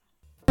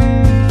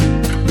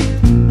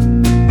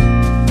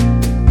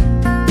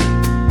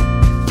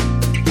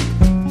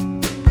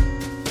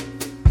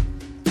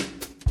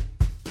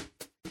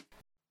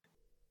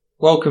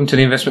Welcome to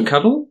the Investment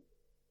Cuddle.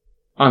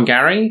 I'm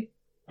Gary,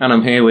 and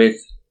I'm here with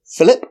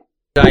Philip.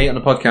 Today on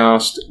the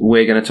podcast,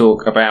 we're going to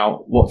talk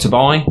about what to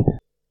buy,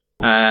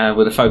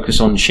 with a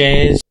focus on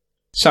shares.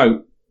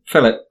 So,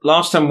 Philip,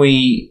 last time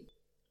we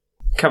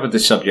covered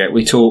this subject,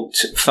 we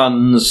talked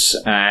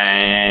funds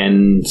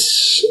and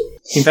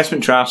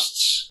investment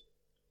trusts,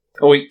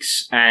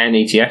 OEICs and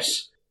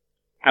ETFs,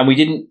 and we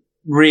didn't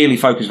really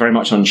focus very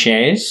much on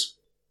shares.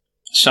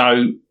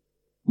 So,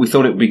 we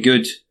thought it would be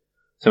good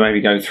to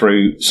maybe go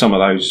through some of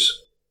those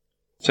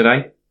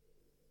today.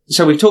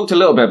 So we've talked a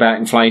little bit about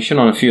inflation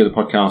on a few of the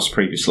podcasts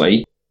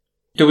previously.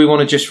 Do we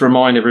want to just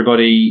remind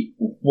everybody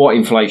what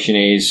inflation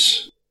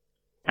is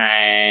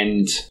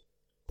and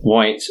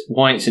why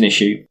it's an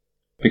issue?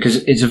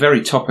 Because it's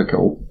very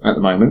topical at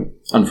the moment,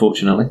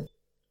 unfortunately.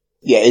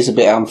 Yeah, it is a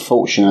bit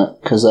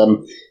unfortunate because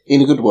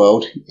in a good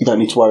world, you don't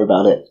need to worry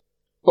about it.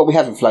 But we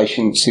have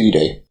inflation, so you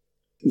do.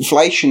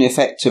 Inflation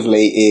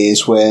effectively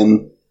is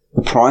when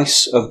the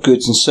price of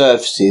goods and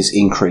services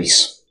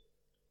increase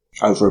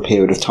over a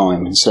period of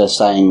time instead of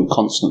staying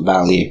constant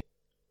value.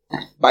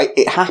 But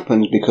it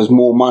happens because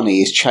more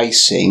money is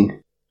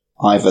chasing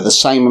either the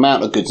same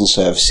amount of goods and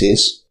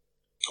services,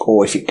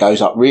 or if it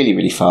goes up really,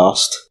 really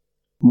fast,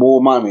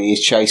 more money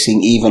is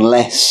chasing even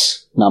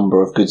less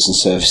number of goods and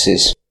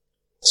services.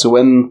 So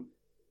when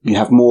you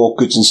have more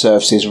goods and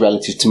services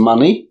relative to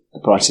money, the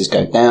prices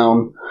go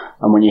down,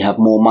 and when you have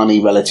more money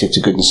relative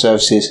to goods and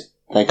services,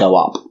 they go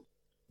up.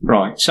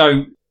 Right,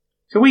 so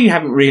we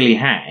haven't really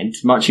had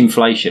much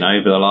inflation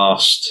over the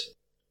last,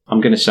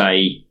 I'm going to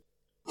say,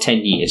 10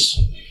 years,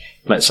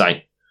 let's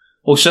say.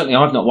 Or certainly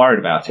I've not worried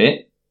about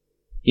it.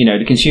 You know,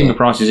 the Consumer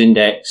Prices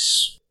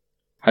Index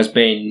has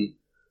been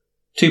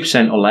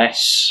 2% or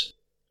less.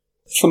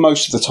 For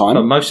most of the time.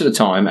 For most of the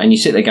time, and you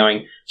sit there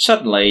going,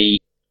 suddenly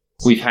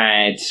we've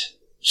had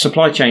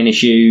supply chain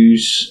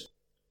issues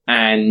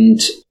and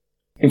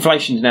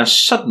inflation's now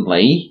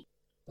suddenly,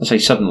 I say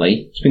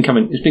suddenly, it's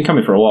been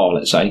coming for a while,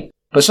 let's say,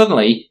 but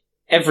suddenly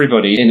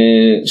everybody's in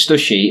a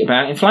stushy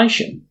about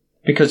inflation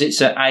because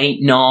it's at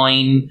 8,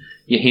 9,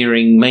 you're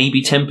hearing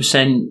maybe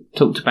 10%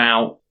 talked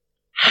about.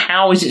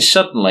 How is it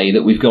suddenly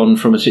that we've gone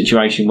from a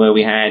situation where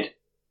we had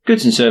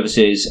goods and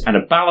services and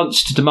a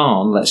balanced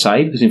demand, let's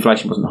say, because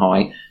inflation wasn't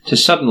high, to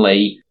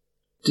suddenly,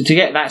 to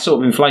get that sort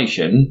of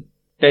inflation,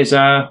 there's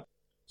a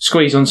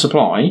squeeze on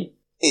supply?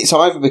 It's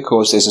either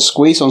because there's a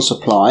squeeze on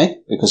supply,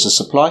 because of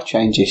supply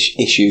chain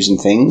issues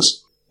and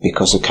things,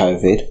 because of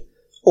COVID,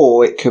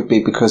 or it could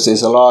be because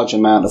there's a large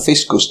amount of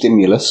fiscal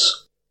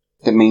stimulus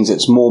that means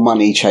it's more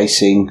money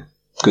chasing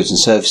goods and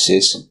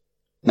services.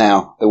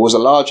 Now, there was a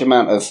large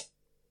amount of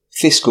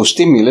fiscal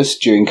stimulus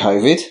during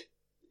COVID,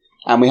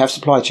 and we have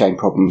supply chain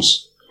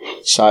problems.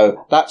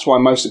 So that's why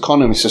most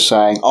economists are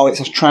saying,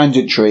 it's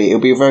transitory,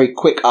 it'll be a very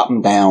quick up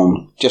and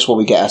down, just while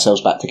we get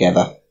ourselves back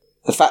together.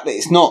 The fact that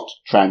it's not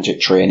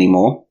transitory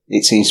anymore,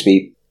 it seems to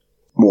be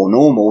more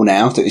normal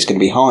now, that it's going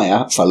to be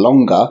higher for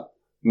longer,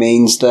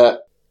 means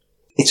that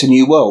it's a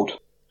new world.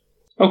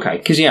 Okay,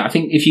 because I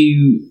think if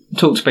you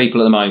talk to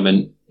people at the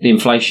moment, the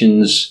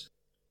inflation's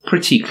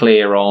pretty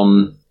clear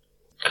on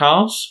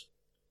cars,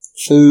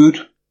 food,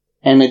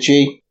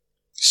 energy,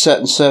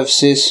 certain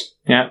services.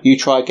 Yeah. You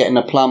try getting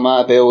a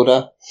plumber, a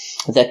builder,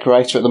 a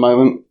decorator at the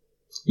moment,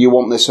 you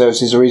want their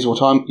services at a reasonable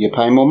time, you're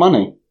paying more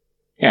money.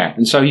 Yeah,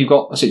 and so you've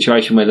got a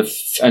situation where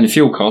the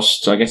fuel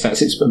costs, I guess that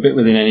sits a bit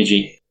within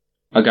energy,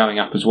 are going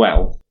up as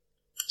well.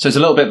 So it's a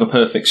little bit of a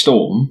perfect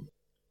storm.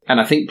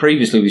 And I think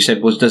previously we said,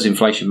 does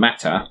inflation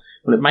matter?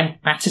 Well, it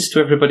matters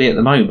to everybody at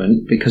the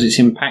moment because it's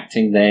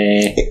impacting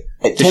their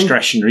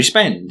discretionary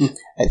spend.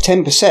 At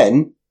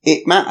 10%,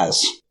 it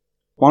matters.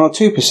 1 or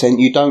 2%,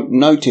 you don't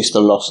notice the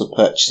loss of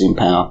purchasing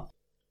power.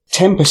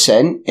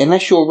 10%,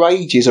 unless your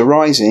wages are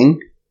rising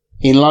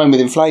in line with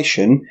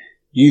inflation,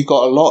 you've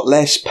got a lot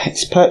less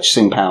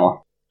purchasing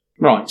power.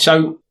 Right,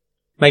 so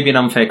maybe an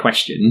unfair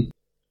question,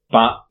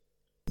 but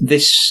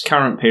this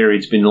current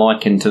period's been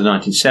likened to the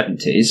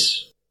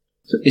 1970s.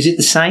 So is it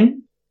the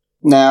same?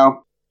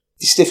 Now,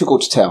 it's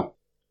difficult to tell.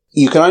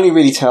 You can only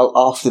really tell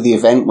after the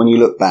event when you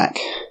look back.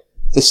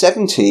 The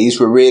 70s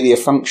were really a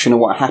function of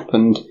what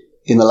happened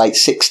in the late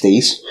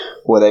 60s,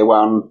 where they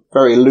ran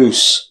very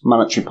loose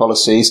monetary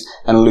policies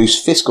and a loose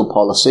fiscal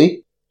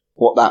policy.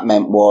 What that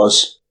meant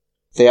was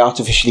they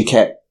artificially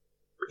kept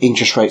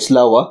interest rates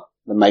lower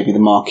than maybe the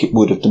market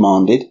would have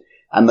demanded,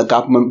 and the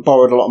government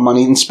borrowed a lot of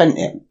money and spent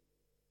it.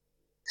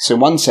 So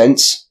in one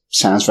sense,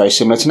 sounds very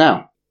similar to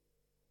now.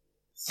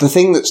 The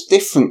thing that's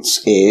different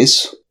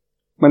is,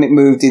 when it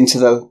moved into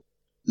the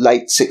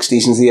late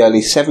 60s and the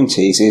early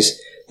 70s, is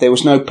there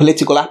was no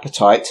political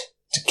appetite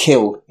to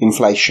kill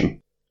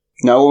inflation.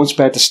 No one was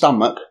prepared to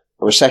stomach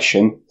a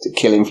recession to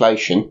kill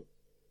inflation,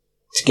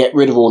 to get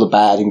rid of all the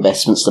bad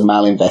investments, the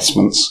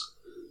malinvestments,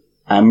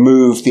 and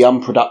move the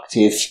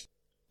unproductive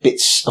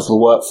bits of the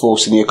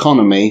workforce in the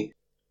economy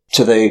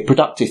to the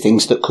productive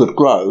things that could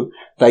grow.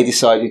 They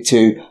decided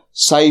to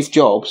save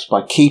jobs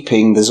by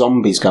keeping the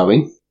zombies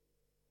going.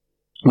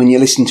 When you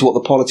listen to what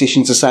the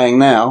politicians are saying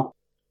now,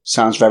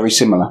 sounds very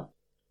similar.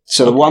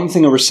 So the one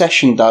thing a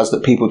recession does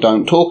that people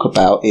don't talk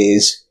about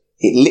is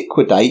it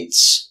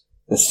liquidates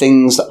the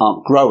things that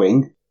aren't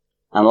growing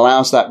and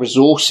allows that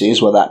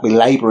resources, whether that be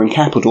labour and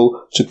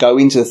capital, to go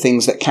into the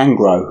things that can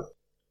grow.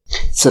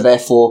 So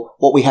therefore,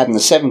 what we had in the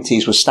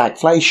 70s was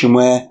stagflation,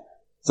 where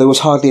there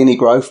was hardly any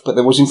growth, but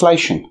there was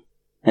inflation.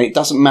 And it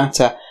doesn't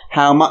matter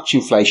how much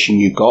inflation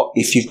you've got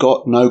if you've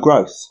got no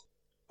growth.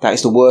 That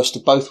is the worst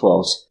of both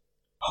worlds.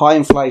 High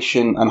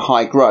inflation and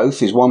high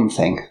growth is one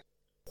thing.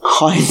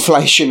 High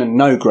inflation and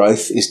no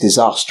growth is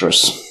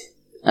disastrous.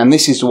 And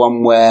this is the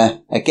one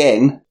where,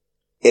 again,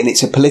 and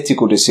it's a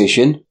political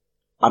decision,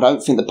 I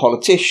don't think the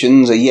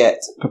politicians are yet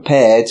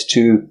prepared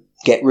to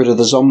get rid of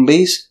the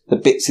zombies, the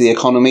bits of the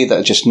economy that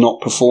are just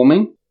not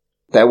performing.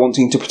 They're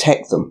wanting to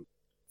protect them.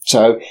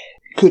 So,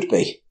 could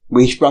be.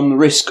 We run the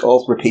risk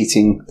of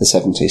repeating the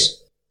 70s.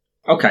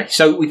 Okay,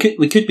 so we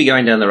could be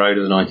going down the road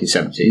of the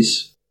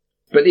 1970s,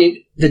 but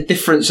the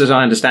difference, as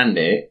I understand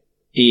it,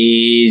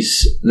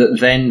 is that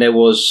then there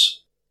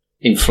was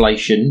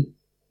inflation,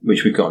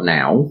 which we've got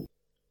now,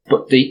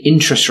 but the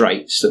interest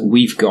rates that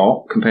we've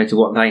got compared to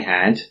what they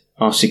had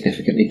are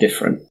significantly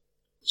different.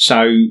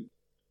 So,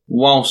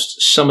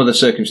 whilst some of the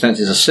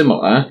circumstances are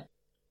similar,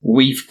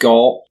 we've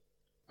got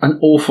an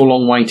awful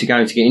long way to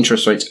go to get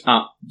interest rates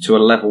up to a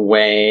level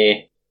where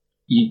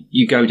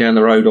you go down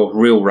the road of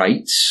real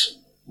rates,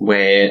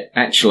 where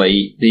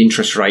actually the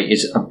interest rate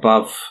is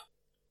above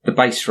the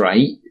base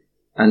rate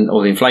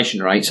or the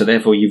inflation rate, so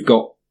therefore you've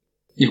got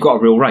a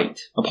real rate,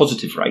 a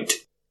positive rate.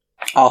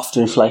 After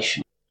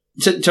inflation.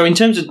 So in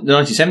terms of the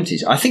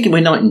 1970s, I think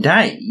we're night and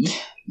day.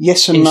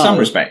 Yes and no. In some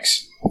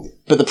respects.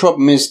 But the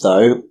problem is,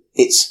 though,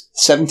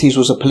 70s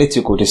was a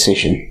political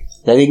decision.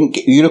 They didn't.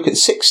 You look at the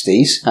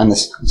 60s and the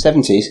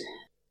 70s,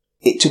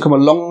 it took them a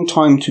long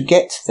time to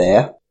get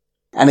there.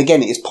 And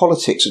again, it is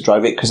politics that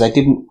drove it because they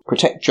didn't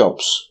protect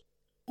jobs.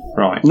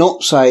 Right.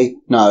 Not say,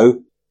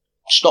 no,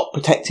 stop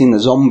protecting the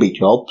zombie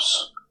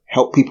jobs,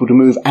 help people to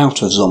move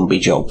out of zombie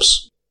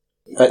jobs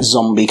at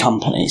zombie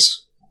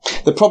companies.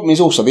 The problem is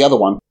also the other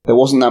one. There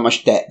wasn't that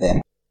much debt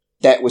then.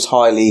 Debt was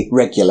highly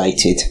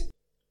regulated.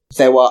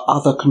 There were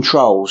other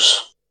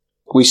controls.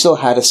 We still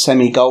had a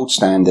semi-gold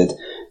standard.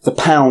 The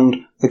pound,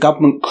 the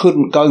government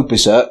couldn't go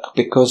berserk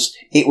because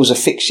it was a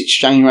fixed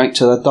exchange rate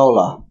to the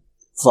dollar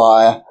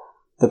via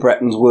the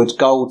Bretton Woods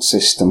gold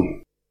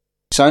system.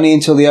 It's only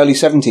until the early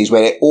 70s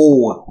where it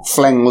all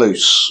flung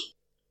loose.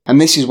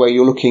 And this is where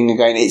you're looking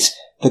again,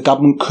 the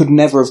government could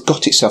never have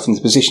got itself in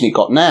the position it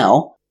got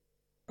now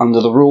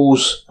under the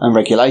rules and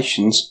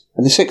regulations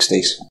of the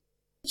 60s.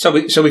 So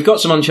we've got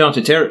some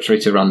uncharted territory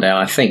to run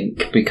down, I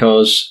think,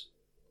 because,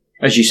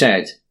 as you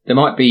said, there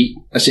might be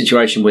a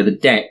situation where the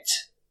debt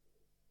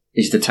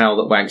is the tail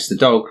that wags the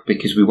dog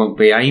because we won't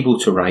be able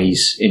to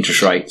raise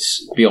interest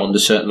rates beyond a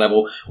certain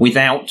level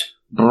without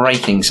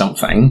breaking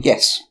something.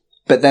 Yes.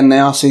 But then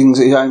there are things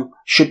that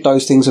should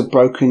those things have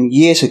broken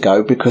years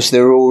ago because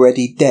they're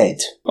already dead?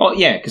 Well,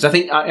 yeah, because I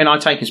think, and I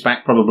take us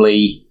back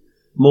probably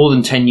more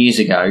than 10 years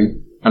ago,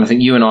 and I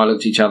think you and I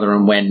looked at each other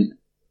and went,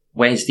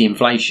 where's the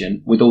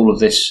inflation with all of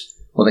this,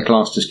 what they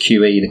classed as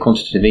QE, the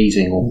quantitative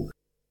easing, or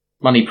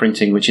money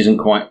printing, which isn't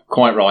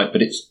quite right,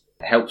 but it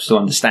helps to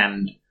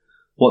understand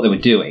what they were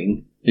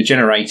doing. They're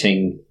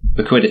generating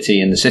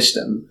liquidity in the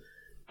system,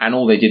 and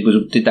all they did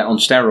that on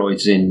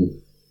steroids in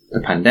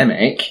the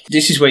pandemic.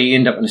 This is where you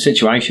end up in a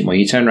situation where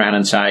you turn around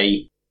and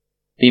say,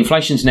 the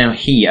inflation's now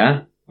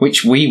here,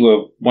 which we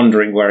were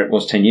wondering where it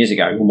was 10 years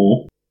ago or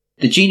more.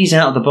 The genie's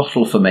out of the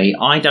bottle for me.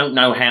 I don't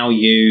know how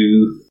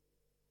you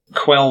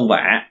quell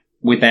that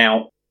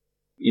without,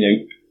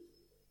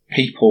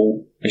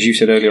 people, as you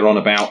said earlier on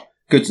about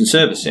goods and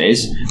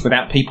services,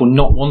 without people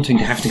not wanting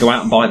to have to go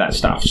out and buy that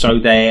stuff. So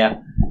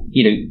their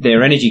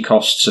energy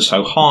costs are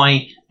so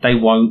high, they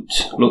won't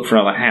look for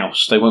another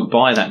house. They won't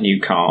buy that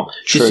new car.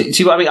 True.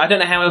 See what I mean? I don't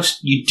know how else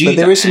you do that. But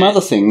there is some other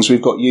things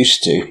we've got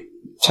used to.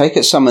 Take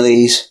at some of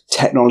these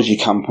technology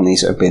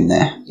companies that have been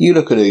there. You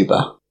look at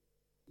Uber.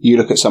 You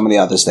look at some of the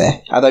others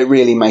there. Are they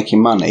really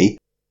making money?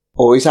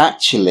 Or is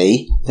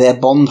actually their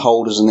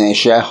bondholders and their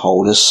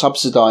shareholders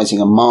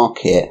subsidising a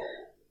market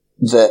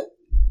that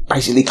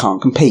basically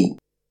can't compete?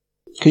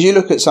 Because you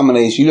look at some of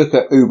these, you look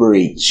at Uber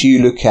Eats,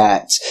 you look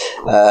at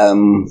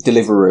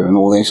Deliveroo and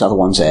all these other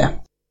ones there.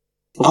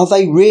 Are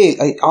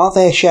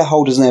their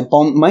shareholders and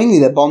mainly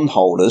their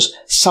bondholders,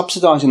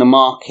 subsidising a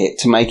market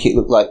to make it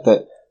look like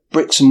that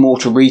bricks and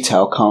mortar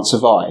retail can't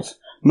survive?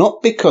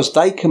 Not because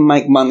they can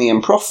make money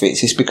and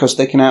profits, it's because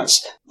they can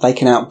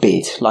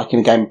outbid, like in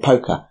a game of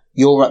poker.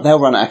 They'll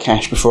run out of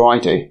cash before I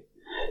do.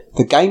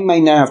 The game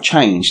may now have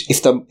changed.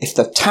 If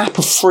the tap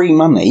of free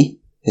money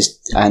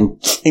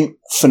and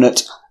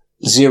infinite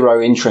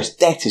zero interest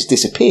debt has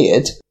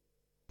disappeared,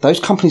 those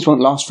companies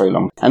won't last very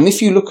long. And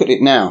if you look at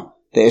it now,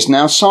 there's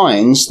now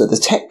signs that the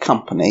tech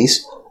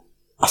companies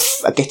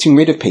are getting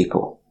rid of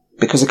people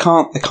because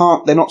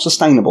they're not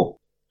sustainable.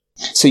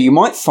 So you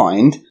might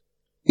find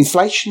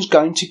inflation's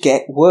going to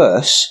get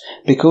worse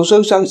because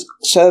those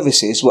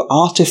services were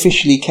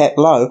artificially kept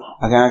low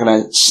are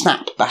going to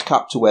snap back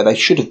up to where they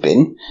should have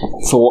been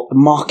for what the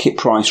market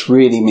price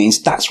really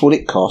means. That's what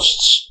it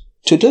costs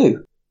to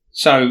do.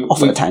 So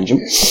off on a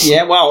tangent.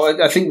 Yeah,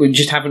 well, I think we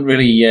just haven't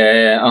really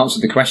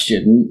answered the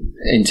question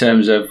in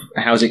terms of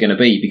how's it going to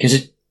be,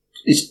 because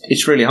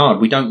it's really hard.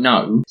 We don't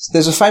know.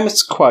 There's a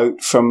famous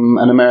quote from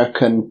an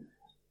American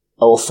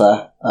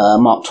author,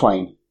 Mark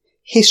Twain.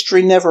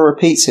 History never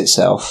repeats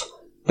itself,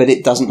 but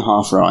it doesn't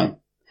half rhyme.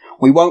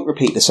 We won't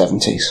repeat the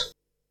 70s.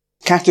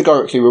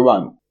 Categorically, we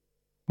won't.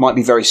 Might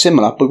be very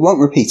similar, but we won't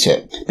repeat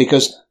it,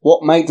 because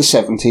what made the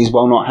 70s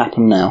will not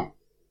happen now.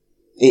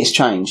 It's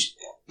changed,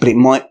 but it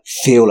might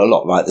feel a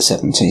lot like the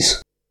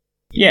 70s.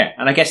 Yeah,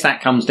 and I guess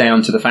that comes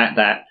down to the fact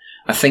that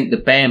I think the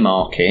bear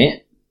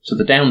market, so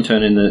the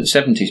downturn in the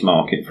 70s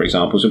market, for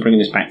example, so bringing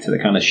this back to the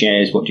kind of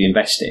shares, what do you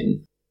invest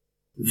in,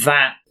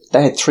 that...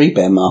 They had 3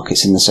 bear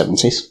markets in the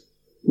 70s.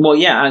 Well,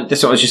 yeah,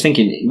 that's what I was just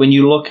thinking. When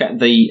you look at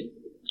the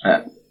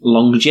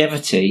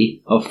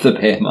longevity of the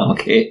bear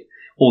market,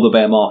 or the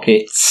bear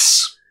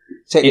markets,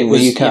 it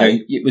was, the UK.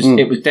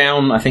 It was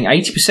down, I think,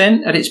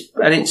 80% at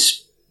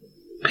its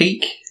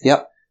peak.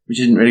 Yep.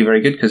 Which isn't really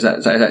very good, because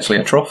that's actually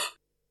a trough.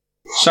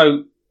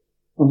 So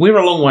we're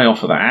a long way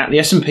off of that. The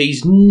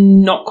S&P's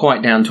not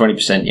quite down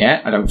 20%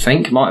 yet, I don't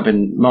think. Might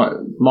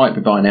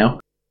be by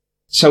now.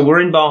 So we're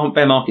in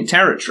bear market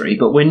territory,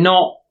 but we're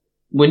not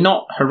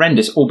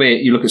horrendous,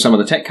 albeit you look at some of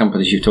the tech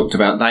companies you've talked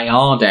about, they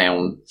are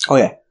down. Oh,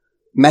 yeah.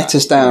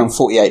 Meta's down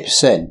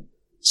 48%.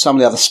 Some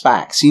of the other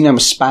SPACs, a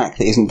SPAC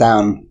that isn't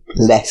down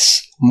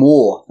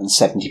more than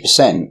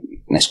 70%.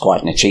 And it's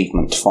quite an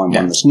achievement to find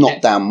one that's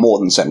not down more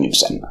than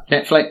 70%.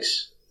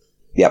 Netflix.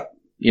 Yep.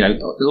 A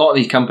lot of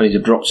these companies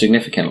have dropped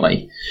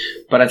significantly.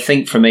 But I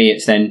think for me,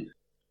 it's then,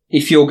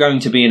 if you're going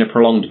to be in a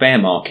prolonged bear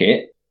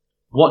market,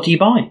 what do you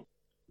buy?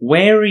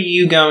 Where are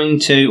you going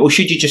to, or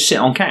should you just sit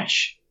on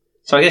cash?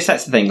 So I guess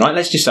that's the thing, right?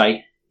 Let's just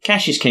say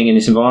cash is king in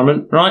this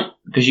environment, right?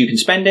 Because you can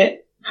spend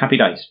it, happy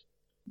days.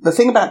 The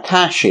thing about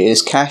cash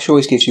is cash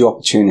always gives you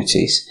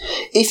opportunities.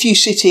 If you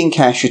sit in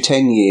cash for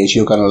 10 years,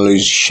 you're going to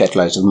lose shed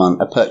loads of money,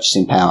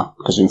 purchasing power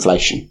because of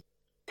inflation.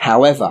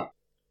 However,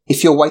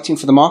 if you're waiting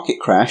for the market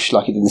crash,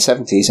 like it did in the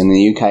 70s, and in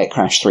the UK it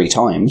crashed 3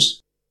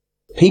 times,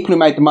 people who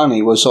made the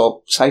money will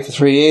sort of save for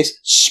 3 years,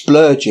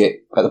 splurge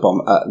it at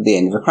the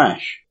end of a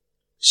crash.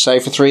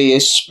 Save for 3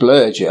 years,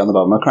 splurge it on the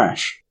bottom of a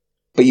crash.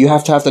 But you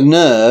have to have the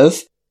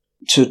nerve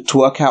to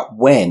work out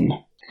when.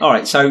 All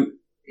right, so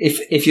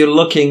if you're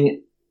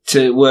looking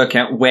to work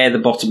out where the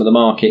bottom of the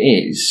market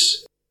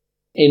is,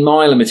 in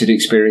my limited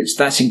experience,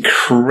 that's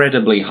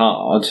incredibly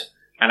hard.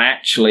 And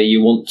actually,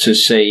 you want to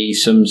see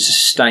some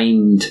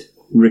sustained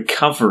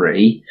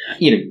recovery.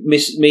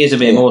 Me as a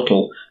mere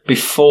mortal,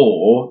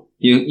 before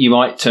you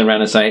might turn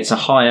around and say it's a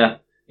higher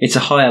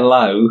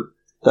low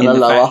than a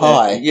lower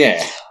high.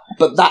 Yeah,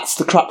 but that's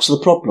the crux of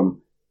the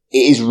problem.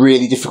 It is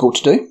really difficult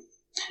to do.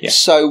 Yeah.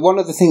 So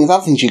other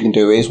things you can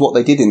do is what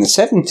they did in the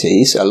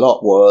 70s a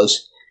lot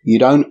was you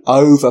don't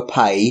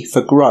overpay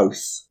for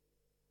growth.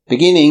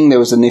 Beginning, there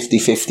was the nifty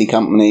 50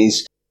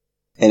 companies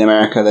in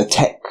America, the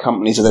tech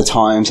companies of the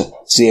times,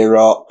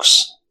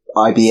 Xerox,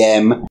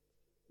 IBM.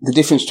 The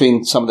difference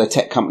between some of the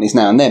tech companies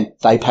now and then,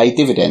 they pay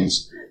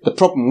dividends. The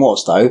problem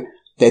was, though,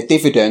 their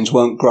dividends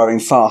weren't growing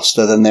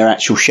faster than their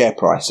actual share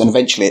price, and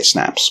eventually it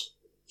snaps.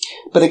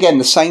 But again,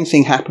 the same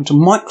thing happened to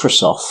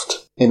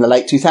Microsoft in the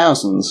late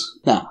 2000s.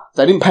 Now,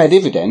 they didn't pay a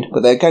dividend,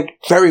 but they got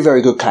very,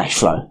 very good cash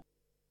flow.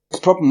 The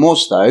problem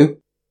was, though,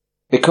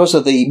 because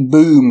of the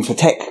boom for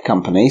tech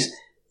companies,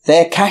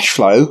 their cash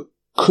flow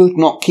could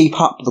not keep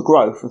up the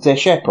growth of their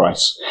share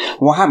price.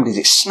 And what happened is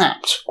it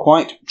snapped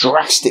quite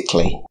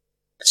drastically.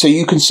 So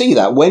you can see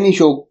that when is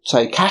your,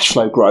 say, cash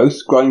flow growth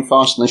growing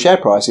faster than the share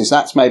prices,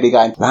 that's maybe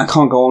going, that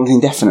can't go on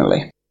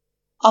indefinitely.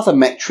 Other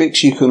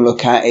metrics you can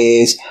look at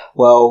is,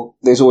 well,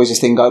 there's always this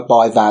thing go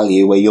by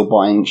value where you're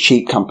buying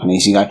cheap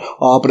companies. You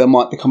go, but it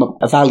might become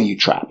a value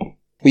trap.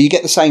 Well, you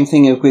get the same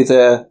thing with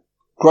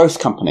growth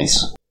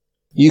companies.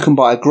 You can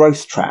buy a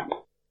growth trap.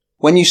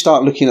 When you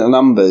start looking at the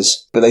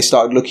numbers, but they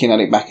started looking at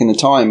it back in the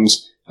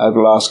Times over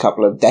the last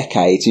couple of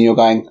decades, and you're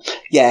going,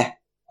 yeah,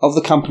 of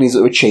the companies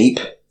that were cheap,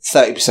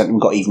 30% of them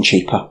got even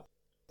cheaper.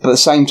 But at the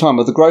same time,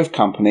 of the growth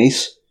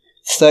companies,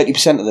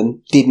 30% of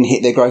them didn't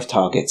hit their growth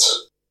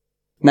targets.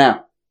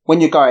 Now, when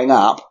you're going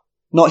up,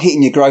 not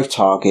hitting your growth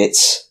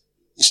targets,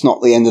 it's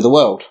not the end of the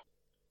world.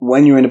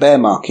 When you're in a bear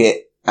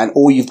market and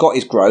all you've got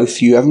is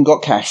growth, you haven't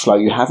got cash flow,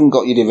 you haven't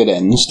got your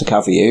dividends to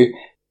cover you,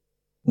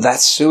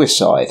 that's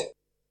suicide.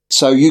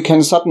 So you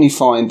can suddenly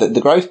find that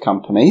the growth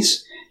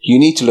companies, you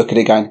need to look at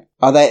it going,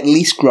 are they at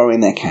least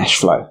growing their cash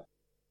flow?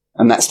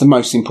 And that's the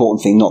most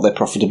important thing, not their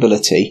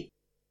profitability.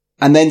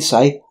 And then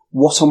say,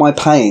 what am I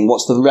paying?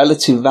 What's the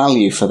relative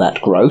value for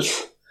that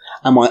growth?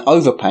 Am I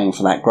overpaying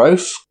for that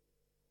growth?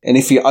 And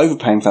if you're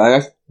overpaying for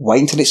that growth,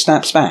 wait until it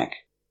snaps back.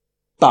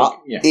 But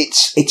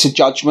it's a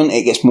judgment.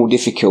 It gets more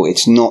difficult.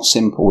 It's not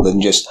simple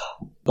than just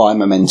buy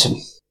momentum.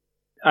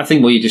 I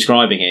think what you're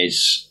describing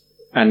is,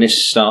 and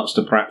this starts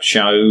to perhaps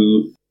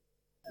show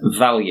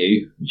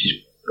value, which is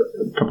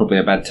probably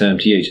a bad term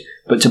to use,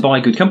 but to buy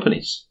good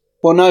companies.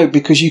 Well, no,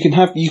 because you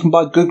can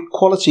buy good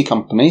quality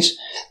companies.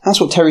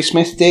 That's what Terry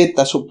Smith did.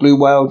 That's what Blue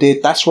Whale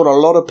did. That's what a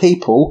lot of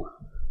people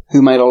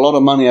who made a lot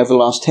of money over the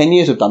last 10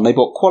 years have done. They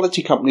bought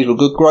quality companies with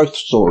good growth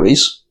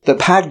stories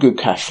that had good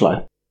cash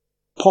flow.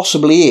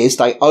 Possibly is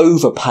they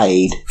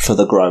overpaid for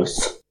the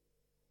growth.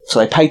 So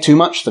they paid too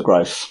much for the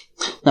growth.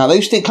 Now,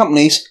 those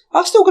companies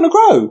are still going to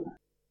grow.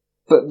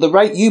 But the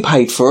rate you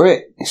paid for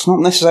it, it's not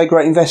necessarily a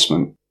great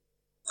investment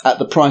at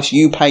the price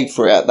you paid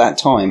for it at that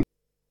time.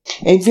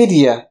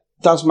 Nvidia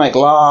does make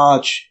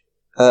large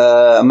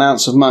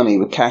amounts of money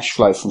with cash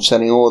flow from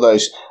selling all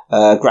those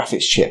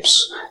graphics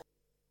chips.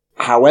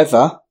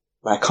 However,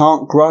 they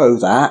can't grow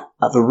that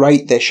at the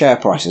rate their share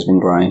price has been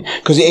growing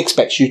because it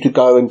expects you to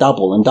go and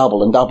double and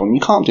double and double, and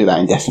you can't do that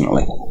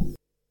indefinitely.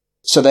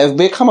 So they've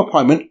become a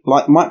moment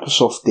like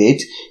Microsoft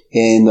did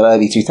in the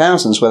early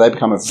 2000s, where they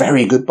become a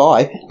very good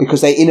buy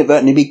because they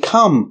inadvertently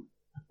become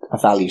a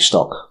value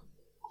stock.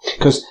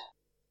 Because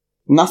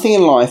nothing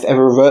in life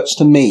ever reverts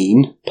to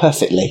mean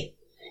perfectly.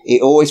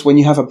 It always, when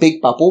you have a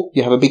big bubble,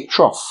 you have a big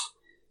trough.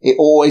 It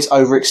always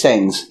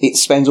overextends. It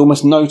spends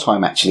almost no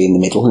time actually in the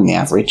middle, in the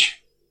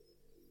average.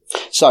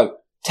 So,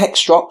 tech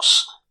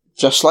stocks,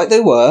 just like they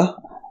were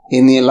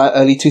in the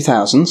early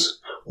 2000s,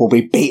 will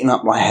be beaten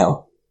up like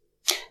hell.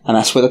 And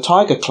that's where the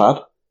Tiger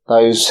Club,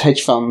 those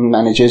hedge fund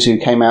managers who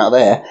came out of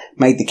there,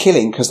 made the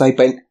killing because they've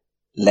been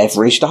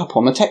leveraged up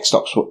on the tech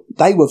stocks.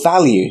 They were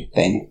value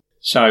then.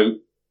 So,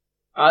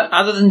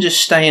 other than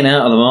just staying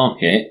out of the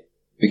market,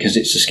 because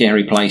it's a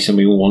scary place and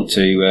we all want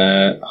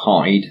to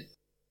hide,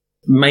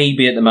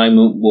 maybe at the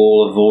moment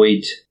we'll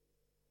avoid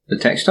the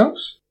tech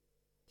stocks?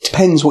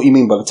 Depends what you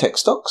mean by the tech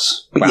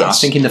stocks. But well, yes.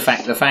 I think in the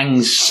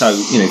FANGs, so,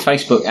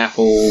 Facebook,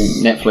 Apple,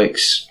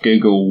 Netflix,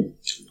 Google,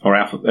 or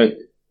Alphabet.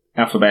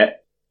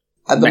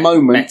 At the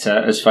moment,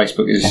 Meta, as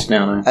Facebook is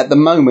now known. At the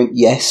moment,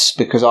 yes,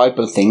 because I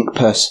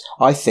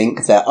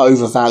think they're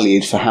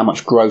overvalued for how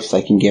much growth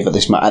they can give at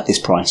this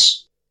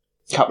price.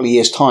 A couple of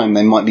years' time,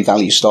 they might be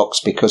value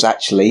stocks because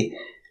actually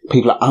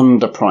people are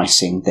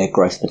underpricing their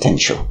growth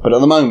potential. But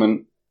at the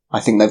moment, I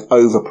think they've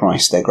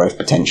overpriced their growth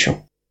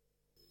potential.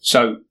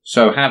 So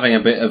having a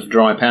bit of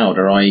dry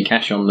powder, i.e.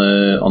 cash on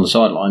the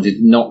sidelines, is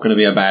not going to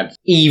be a bad,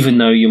 even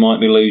though you might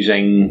be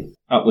losing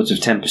upwards of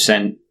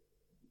 10%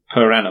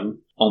 per annum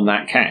on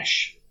that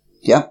cash.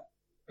 Yeah.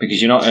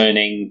 Because you're not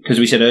earning, because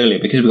we said earlier,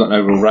 because we've got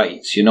no real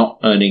rates, you're not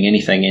earning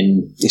anything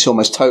in... It's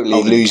almost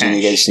totally losing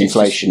against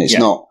inflation. It's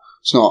not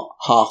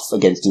half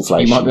against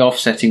inflation. You might be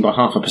offsetting by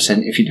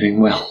 0.5% if you're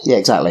doing well. Yeah,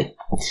 exactly.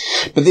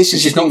 But this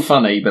is not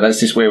funny, but that's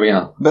just where we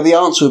are. But the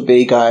answer would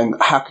be going,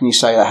 how can you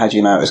say that? How do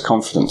you know it was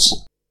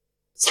confidence?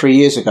 3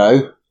 years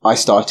ago, I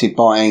started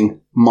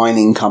buying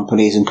mining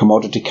companies and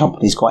commodity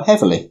companies quite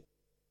heavily.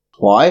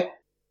 Why?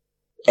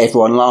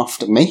 Everyone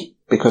laughed at me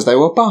because they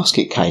were a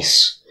basket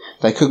case.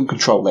 They couldn't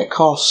control their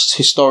costs.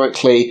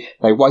 Historically,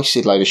 they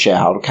wasted a load of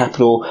shareholder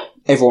capital.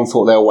 Everyone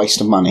thought they were a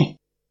waste of money.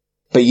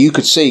 But you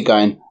could see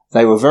going,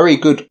 they were very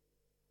good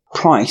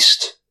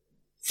priced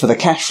for the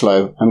cash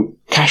flow and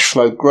cash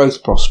flow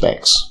growth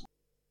prospects.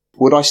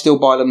 Would I still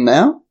buy them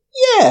now?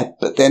 Yeah,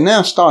 but they're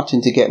now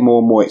starting to get more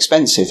and more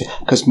expensive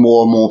because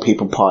more and more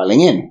people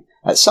piling in.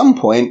 At some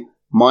point,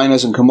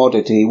 miners and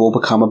commodity will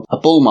become a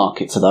bull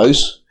market for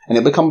those, and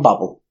it'll become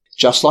bubble.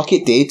 Just like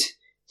it did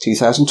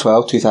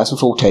 2012,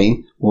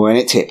 2014, when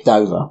it tipped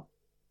over.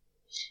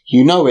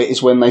 You know it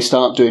is when they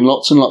start doing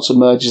lots and lots of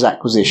mergers,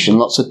 acquisition,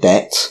 lots of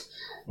debt.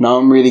 No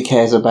one really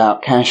cares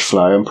about cash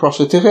flow and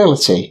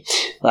profitability.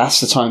 That's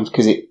the time,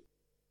 because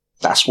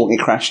that's what it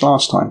crashed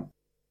last time.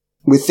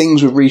 With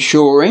things with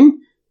reshoring,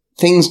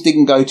 things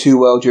didn't go too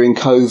well during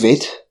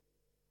COVID,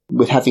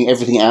 with having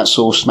everything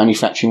outsourced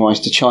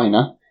manufacturing-wise to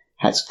China.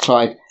 Had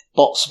supply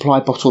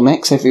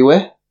bottlenecks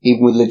everywhere,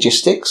 even with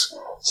logistics.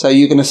 So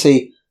you're going to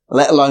see,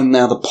 let alone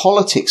now the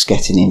politics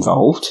getting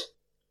involved,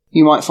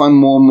 you might find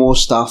more and more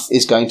stuff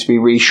is going to be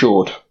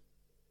reshored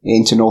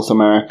into North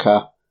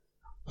America,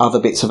 other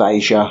bits of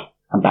Asia,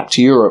 and back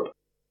to Europe.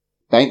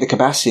 There ain't the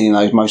capacity in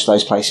most of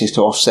those places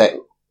to offset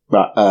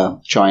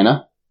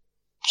China.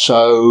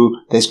 So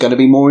there's going to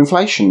be more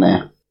inflation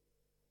there.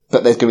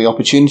 But there's going to be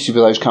opportunity for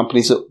those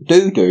companies that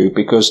do,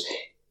 because,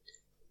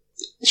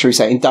 shall we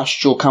say,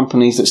 industrial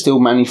companies that still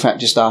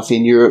manufacture stuff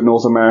in Europe,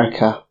 North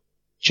America,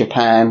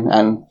 Japan,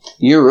 and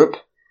Europe,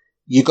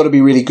 you've got to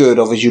be really good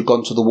of as you've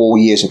gone to the wall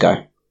years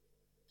ago.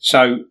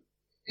 So,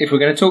 if we're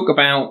going to talk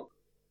about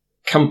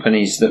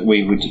companies that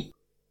we would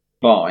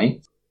buy,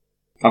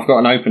 I've got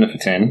an opener for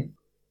 10,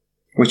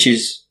 which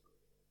is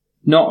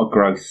not a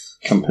growth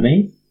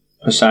company,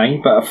 per se,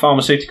 but a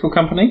pharmaceutical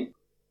company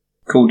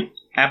called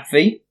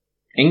AbbVie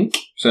Inc.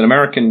 It's an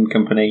American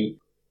company.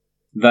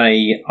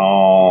 They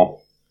are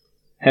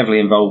heavily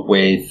involved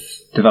with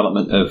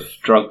development of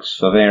drugs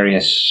for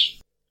various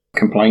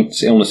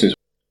complaints, illnesses.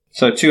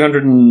 So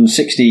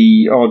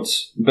 260-odd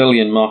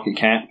billion market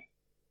cap,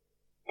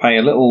 pay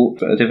a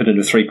dividend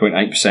of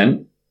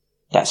 3.8%.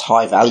 That's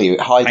high value,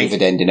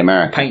 dividend in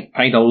America.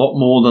 Paid a lot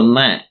more than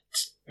that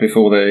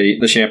before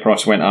the share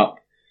price went up.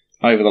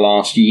 over the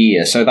last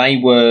year. So they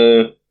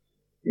were,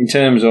 in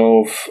terms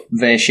of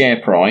their share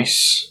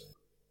price,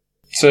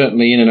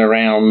 certainly in and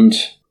around,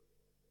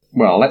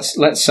 well,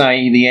 let's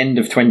say the end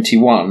of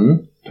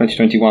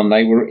 2021,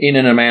 they were in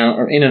and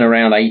around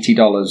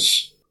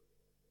 $80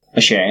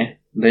 a share.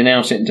 They're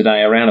now sitting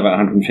today around about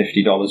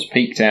 $150,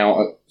 peaked out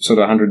at sort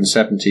of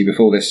 $170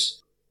 before this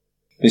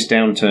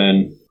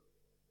downturn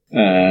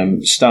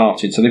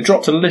started. So they've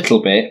dropped a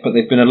little bit, but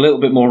they've been a little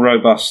bit more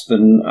robust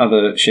than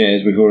other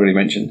shares we've already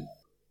mentioned.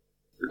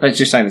 Let's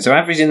just say that. So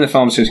AbbVie's in the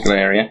pharmaceutical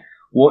area.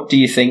 What do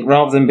you think,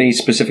 rather than be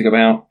specific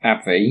about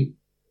AbbVie,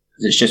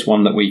 because it's just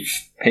one that we've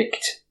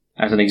picked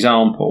as an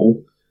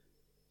example,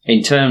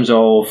 in terms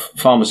of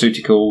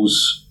pharmaceuticals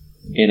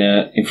in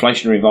an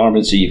inflationary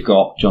environment, so you've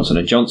got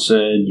Johnson &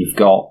 Johnson, you've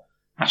got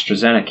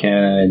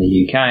AstraZeneca in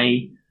the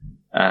UK,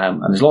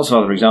 and there's lots of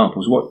other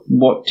examples.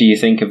 What do you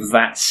think of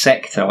that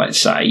sector, let's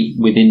say,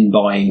 within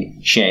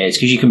buying shares?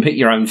 Because you can pick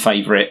your own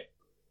favourite.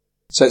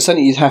 So it's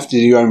something you'd have to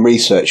do your own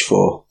research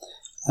for,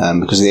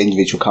 because the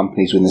individual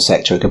companies within the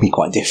sector can be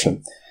quite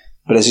different.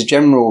 But as a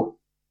general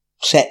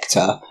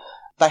sector,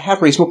 they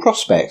have reasonable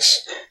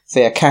prospects.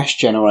 They are cash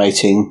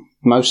generating.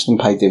 Most of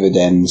them pay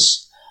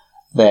dividends.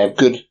 They're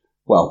good.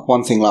 Well,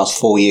 one thing the last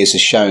 4 years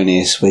has shown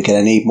is we're going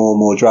to need more and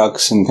more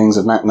drugs and things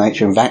of that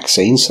nature and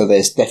vaccines, so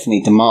there's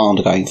definitely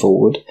demand going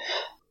forward.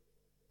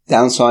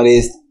 Downside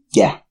is,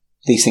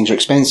 these things are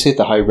expensive.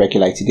 They're highly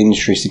regulated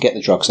industries to get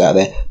the drugs out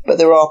there, but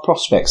there are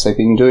prospects. They've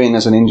been doing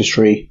as an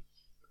industry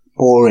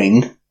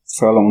boring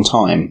for a long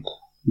time.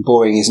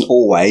 Boring isn't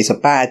always a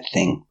bad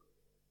thing.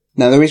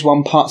 Now, there is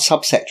one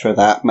subsector of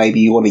that maybe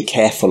you want to be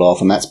careful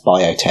of, and that's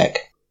biotech.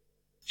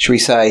 Should we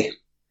say,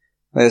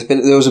 there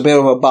was a bit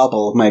of a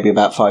bubble maybe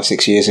about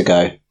 5-6 years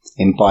ago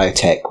in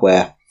biotech,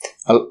 where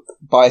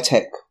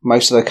biotech,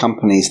 most of the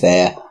companies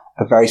there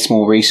are very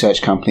small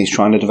research companies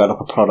trying to develop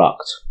a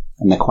product,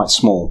 and they're quite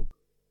small.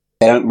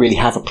 They don't really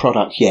have a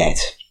product yet.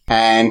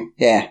 And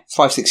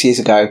 5-6 years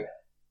ago,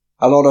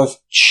 a lot of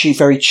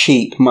very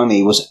cheap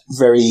money was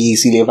very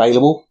easily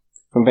available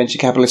from venture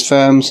capitalist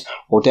firms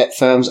or debt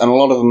firms, and a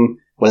lot of them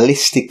were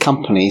listed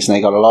companies and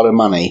they got a lot of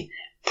money,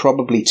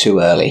 probably too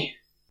early.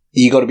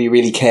 You got to be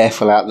really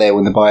careful out there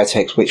when the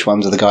biotechs, which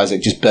ones are the guys that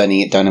are just burning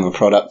it, don't have a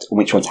product, and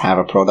which ones have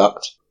a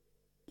product.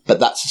 But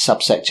that's a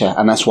subsector,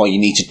 and that's why you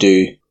need to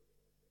do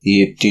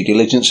your due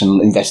diligence and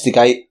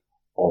investigate,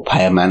 or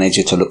pay a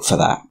manager to look for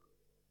that.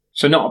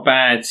 So not a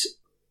bad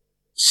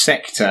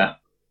sector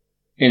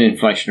in an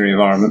inflationary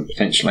environment,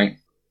 potentially.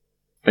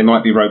 They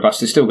might be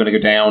robust. They're still going to go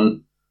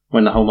down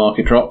when the whole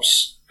market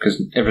drops,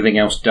 because everything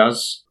else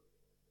does.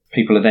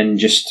 People are then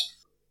just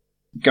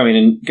going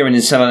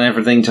and selling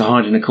everything to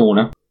hide in a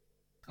corner.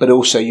 But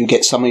also you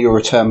get some of your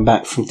return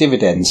back from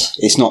dividends.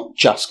 It's not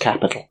just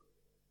capital.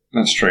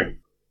 That's true.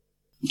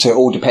 So it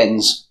all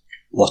depends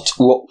what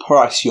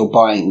price you're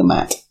buying them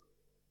at.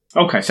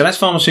 Okay, so that's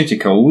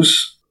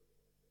pharmaceuticals.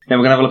 Now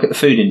we're going to have a look at the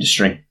food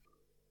industry.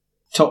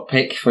 Top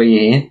pick for you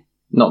here,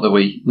 not that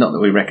we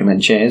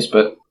recommend shares,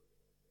 but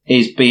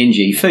is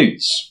B&G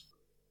Foods.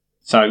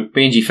 So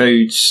B&G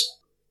Foods,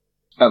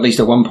 at least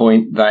at one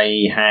point,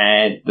 they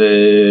had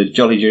the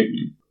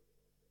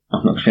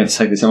I'm not going to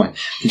say this, am I?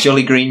 The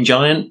Jolly Green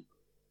Giant.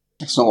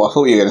 That's not what I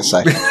thought you were going to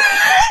say.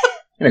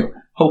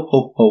 Ho,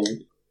 ho, ho.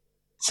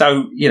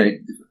 So,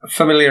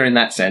 familiar in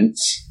that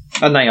sense.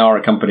 And they are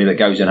a company that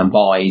goes in and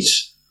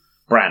buys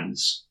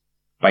brands,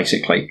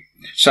 basically.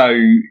 So,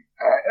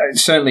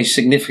 certainly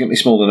significantly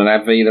smaller than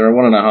AbbVie. They're a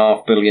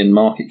 $1.5 billion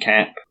market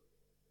cap,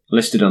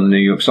 listed on the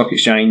New York Stock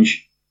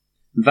Exchange.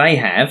 They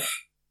have,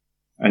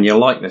 and you'll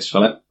like this,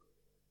 Philip,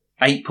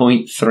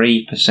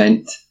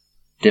 8.3%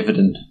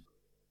 dividend.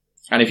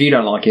 And if you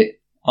don't like it,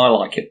 I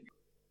like it.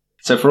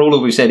 So for all that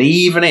we've said,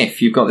 even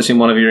if you've got this in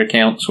one of your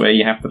accounts where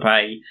you have to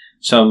pay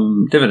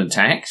some dividend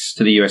tax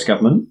to the US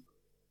government,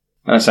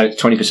 so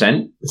it's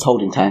 20%.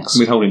 Withholding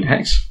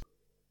tax.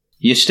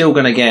 You're still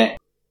going to get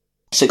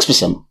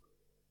 6%.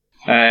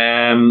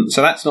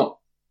 So that's not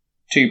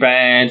too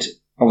bad.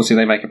 Obviously,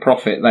 they make a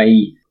profit.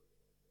 They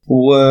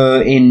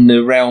were in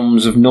the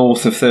realms of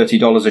north of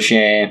 $30 a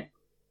share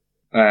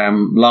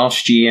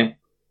last year.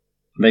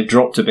 They've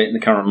dropped a bit in the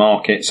current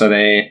market, so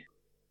they're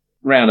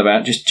round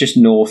about just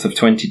north of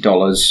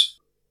 $20,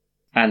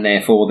 and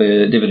therefore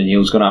the dividend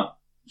yield's gone up.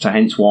 So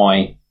hence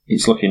why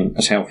it's looking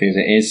as healthy as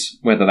it is.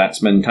 Whether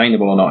that's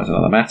maintainable or not is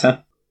another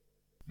matter.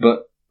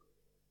 But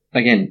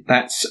again,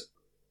 that's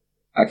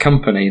a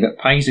company that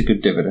pays a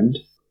good dividend.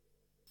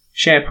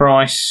 Share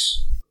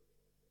price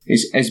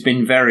has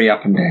been very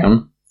up and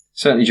down.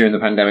 Certainly during the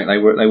pandemic, they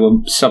were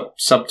sub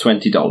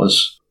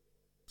 $20,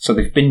 so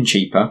they've been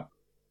cheaper.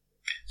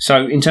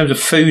 So in terms of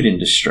food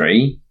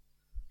industry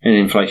in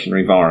an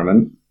inflationary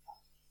environment,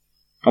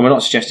 and we're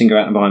not suggesting go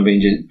out and buy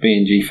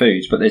B&G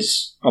Foods, but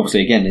there's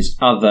obviously, again, there's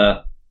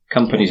other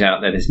companies out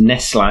there. There's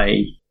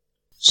Nestle,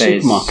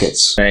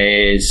 supermarkets,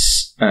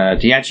 there's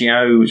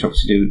Diageo, which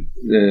obviously do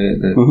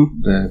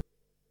the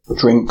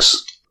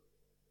drinks.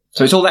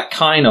 So it's all that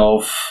kind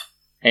of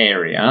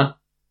area.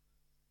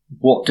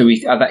 What do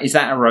we? Is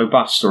that a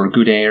robust or a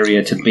good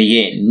area to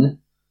be in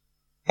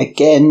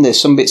Again,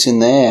 there's some bits in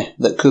there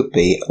that could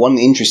be. One of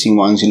the interesting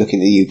ones, you look at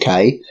the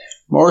UK,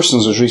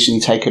 Morrison's was recently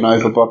taken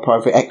over by a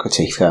private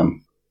equity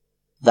firm.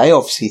 They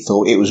obviously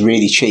thought it was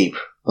really cheap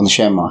on the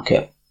share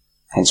market,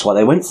 hence why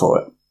they went for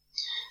it.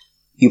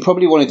 You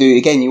probably want to do,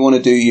 again, you want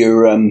to do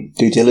your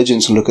due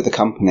diligence and look at the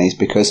companies,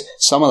 because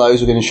some of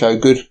those are going to show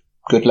good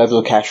level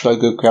of cash flow,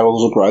 good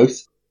levels of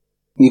growth.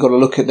 You've got to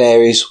look at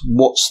there is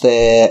what's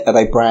there, are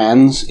they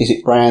brands? Is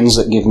it brands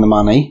that give them the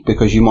money?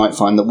 Because you might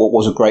find that what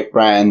was a great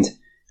brand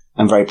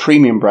and very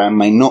premium brand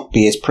may not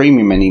be as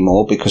premium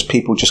anymore because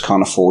people just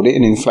can't afford it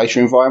in an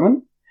inflationary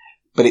environment.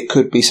 But it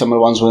could be some of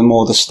the ones with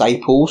more of the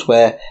staples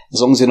where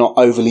as long as they're not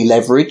overly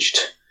leveraged,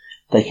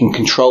 they can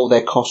control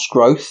their cost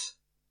growth.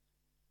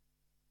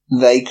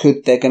 They're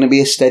going to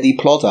be a steady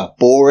plodder.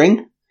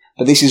 Boring.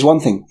 But this is one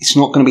thing. It's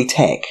not going to be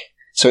tech.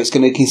 So it's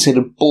going to be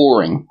considered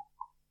boring.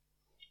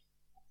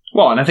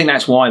 Well, and I think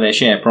that's why their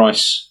share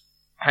price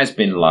has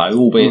been low,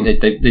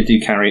 albeit they do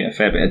carry a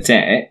fair bit of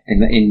debt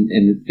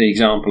in the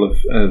example of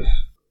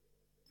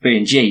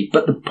B&G.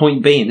 But the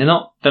point being, they're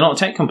not a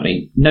tech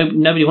company.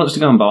 Nobody wants to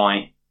go and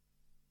buy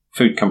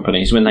food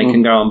companies when they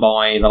can go and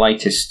buy the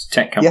latest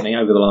tech company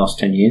over the last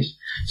 10 years.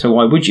 So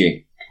why would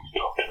you?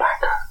 Talk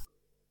tobacco.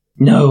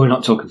 No, we're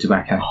not talking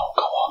tobacco. Oh,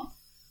 go on.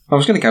 I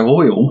was going to go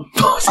oil.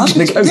 Because I was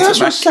going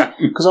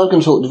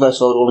to talk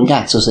diversified oil and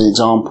gas as an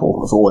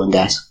example of oil and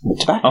gas.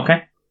 Tobacco.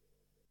 Okay.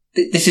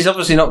 This is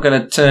obviously not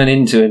going to turn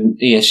into an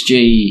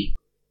ESG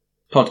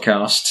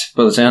podcast,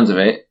 by the sounds of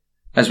it,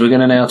 as we're going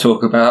to now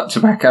talk about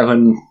tobacco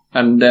and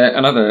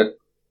other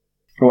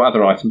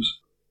items.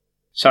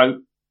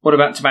 So, what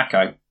about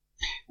tobacco?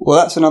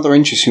 Well, that's another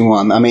interesting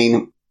one. I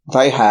mean,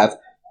 they have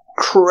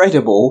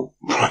incredible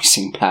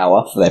pricing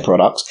power for their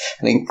products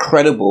and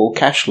incredible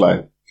cash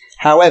flow.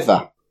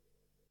 However,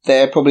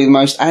 they're probably the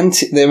most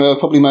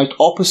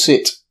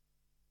opposite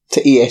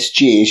to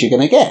ESG as you're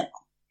going to get.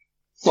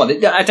 Well,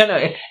 I don't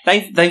know.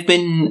 They've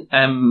been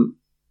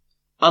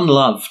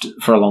unloved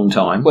for a long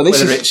time. Well,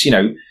 it's,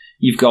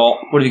 you've got,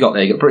 what have you got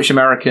there? You've got British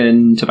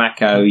American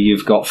Tobacco,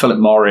 you've got Philip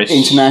Morris.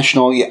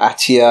 International,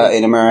 Atia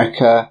in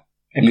America.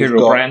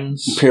 Imperial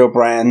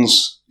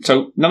Brands.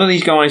 So none of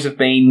these guys have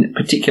been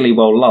particularly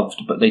well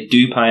loved, but they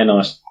do pay a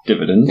nice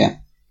dividend. Yeah.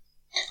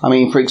 I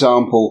mean, for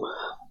example,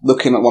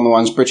 looking at one of the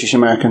ones, British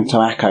American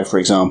Tobacco, for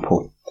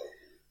example,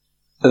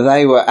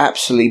 they were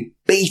absolutely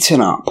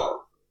beaten up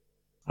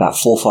about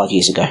 4 or 5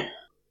 years ago.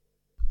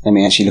 Let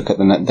me actually look at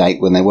the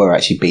date when they were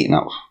actually beaten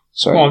up.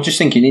 Sorry. Well, I'm just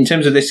thinking, in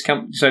terms of this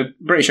company, so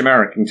British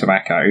American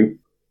Tobacco,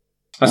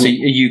 that's a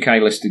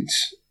UK listed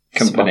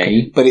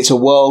company. But it's a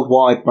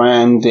worldwide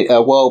brand,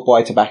 a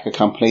worldwide tobacco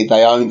company.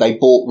 They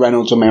bought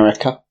Reynolds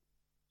America.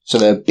 So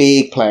they're a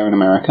big player in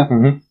America.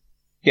 Mm-hmm.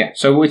 Yeah,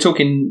 so we're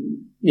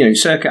talking,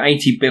 circa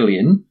 80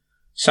 billion.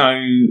 So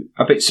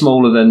a bit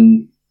smaller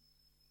than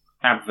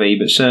AbbVie,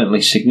 but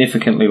certainly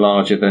significantly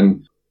larger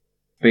than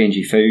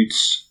B&G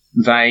Foods.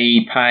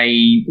 They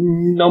pay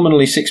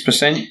nominally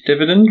 6%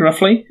 dividend,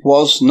 roughly.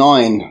 Was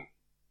 9 a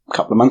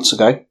couple of months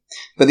ago.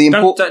 But the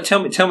don't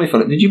tell me,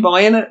 Philip, did you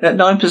buy in at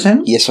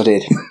 9%? Yes, I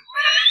did.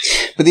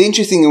 But the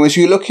interesting thing was,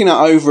 you're looking at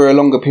over a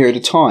longer period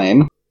of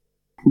time,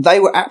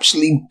 they were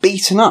absolutely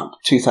beaten up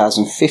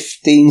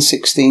 2015,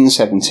 16,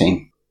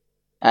 17.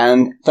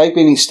 And they've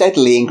been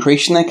steadily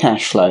increasing their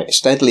cash flow,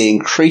 steadily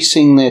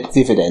increasing their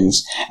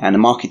dividends, and the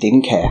market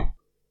didn't care.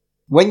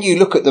 When you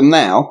look at them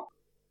now,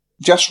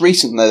 just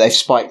recently they've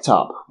spiked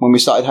up. When we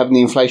started having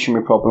the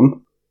inflationary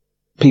problem,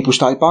 people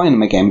started buying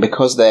them again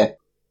because they're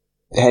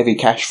heavy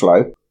cash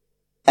flow.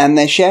 And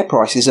their share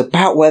price is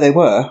about where they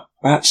were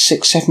about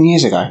 6-7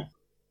 years ago.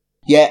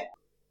 Yet,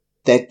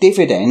 their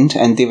dividend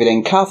and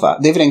dividend cover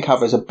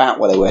is about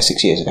where they were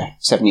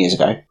 7 years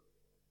ago.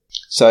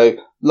 So,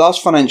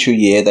 last financial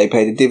year, they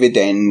paid a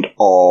dividend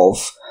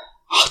of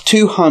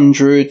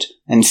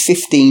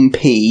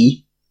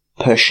 215p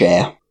per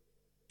share.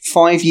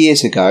 5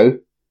 years ago,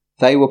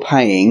 they were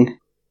paying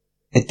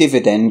a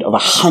dividend of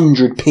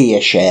 100p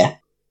a share.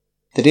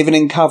 The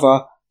dividend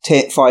cover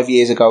 5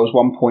 years ago was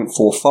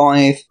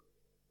 1.45.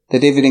 The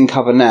dividend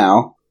cover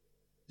now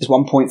is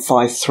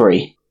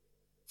 1.53.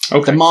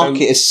 Okay, the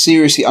market has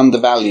seriously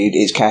undervalued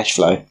its cash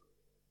flow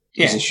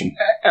position.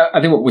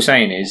 I think what we're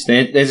saying is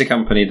there's a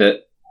company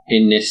that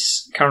in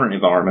this current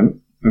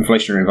environment,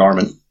 inflationary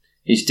environment,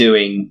 is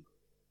doing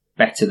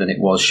better than it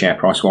was share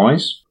price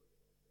wise.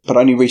 But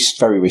only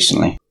very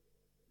recently.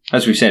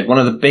 As we've said, one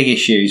of the big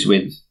issues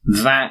with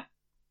that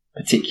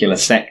particular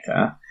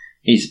sector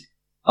is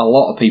a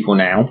lot of people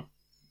now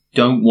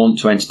don't want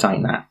to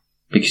entertain that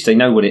because they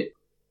know what it,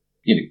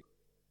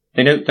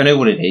 they know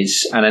what it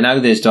is, and I know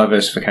there's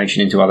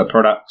diversification into other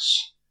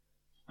products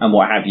and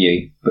what have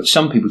you, but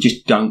some people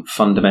just don't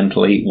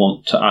fundamentally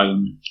want to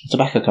own a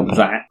tobacco company.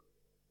 That.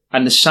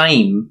 And the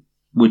same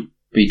would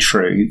be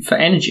true for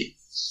energy.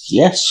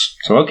 Yes.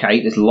 So,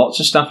 okay, there's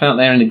lots of stuff out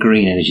there in the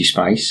green energy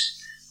space,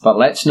 but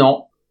we're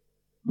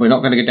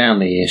not going to go down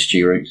the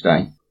ESG route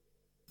today.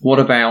 What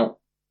about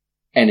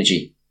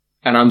energy?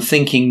 And I'm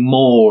thinking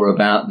more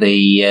about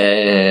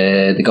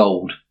the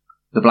gold,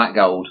 the black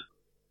gold.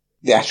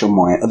 The actual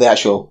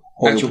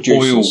oil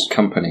producers. Oil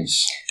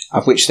companies.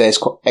 Of which there's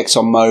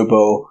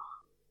ExxonMobil,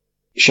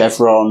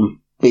 Chevron,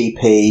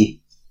 BP,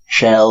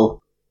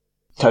 Shell,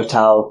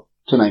 Total,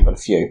 to name but a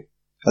few,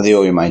 are the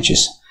oil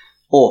majors.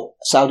 Or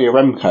Saudi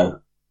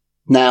Aramco,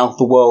 now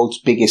the world's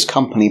biggest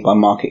company by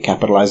market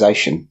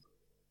capitalisation.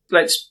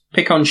 Let's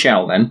pick on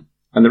Shell then.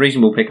 And the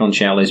reason we'll pick on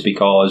Shell is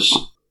because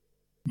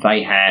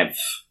they have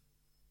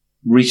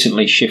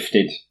recently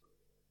shifted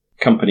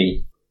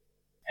company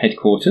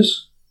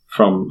headquarters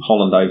from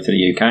Holland over to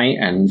the UK,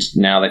 and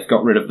now they've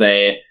got rid of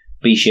their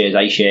B shares,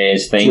 A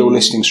shares thing. Dual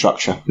listing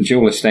structure. The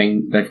dual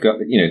listing, they've got,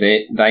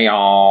 they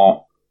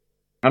are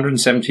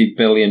 £170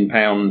 billion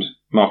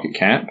market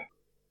cap.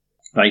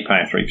 They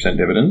pay a 3%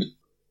 dividend,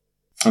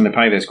 and they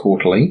pay theirs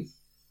quarterly.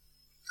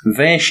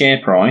 Their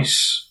share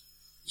price,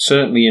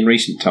 certainly in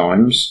recent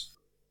times,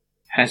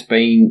 has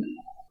been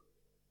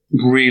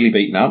really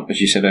beaten up, as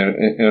you said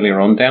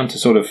earlier on, down to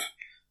sort of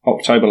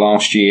October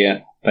last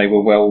year. They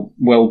were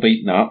well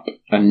beaten up,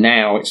 and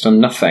now it's done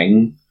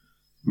nothing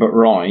but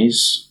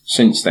rise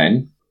since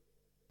then.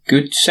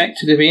 Good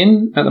sector to be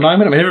in at the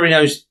moment. I mean, everybody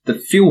knows the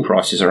fuel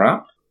prices are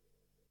up,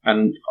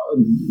 and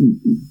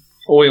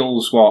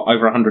oil's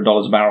over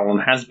 $100 a barrel,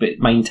 and has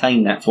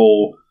maintained that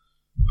for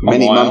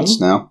many months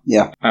now.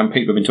 Yeah, and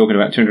people have been talking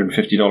about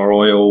 $250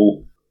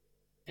 oil.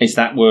 Is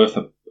that worth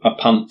a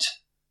punt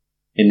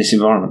in this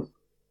environment?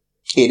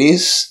 It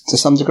is to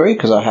some degree,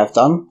 because I have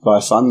done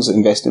via funds that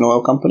invest in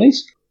oil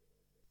companies.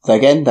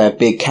 Again, they're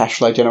big cash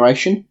flow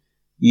generation.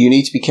 You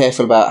need to be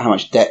careful about how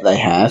much debt they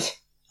have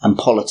and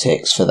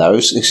politics for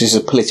those. This is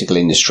a political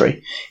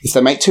industry. If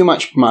they make too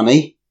much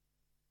money,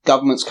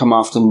 governments come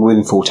after them with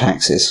windfall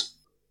taxes.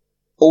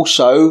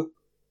 Also,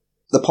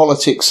 the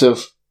politics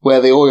of where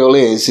the oil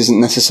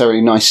isn't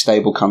necessarily nice,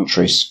 stable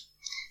countries.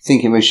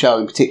 Thinking of Shell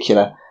in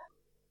particular,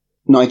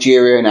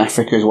 Nigeria and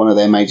Africa is one of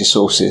their major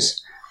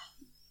sources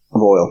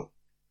of oil.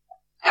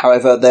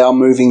 However, they are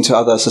moving to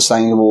other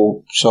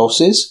sustainable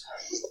sources.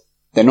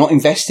 They're not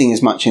investing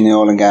as much in the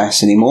oil and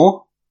gas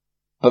anymore,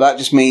 but that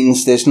just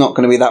means there's not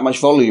going to be that much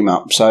volume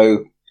up.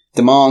 So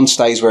demand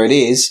stays where it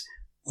is.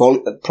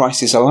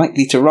 Prices are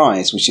likely to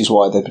rise, which is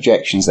why the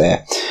projection's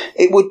there.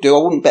 It would do.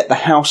 I wouldn't bet the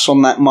house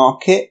on that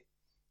market.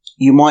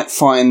 You might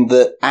find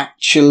that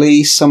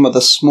actually some of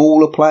the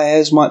smaller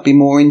players might be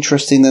more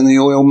interesting than the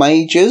oil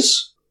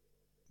majors.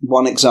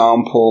 One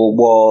example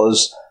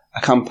was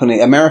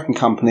American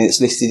company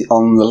that's listed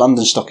on the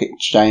London Stock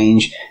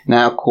Exchange,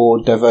 now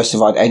called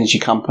Diversified Energy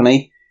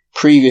Company.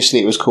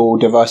 Previously it was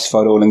called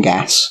Diversified Oil and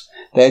Gas.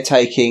 They're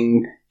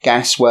taking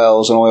gas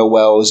wells and oil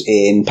wells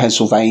in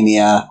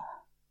Pennsylvania,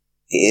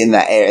 in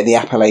that area, the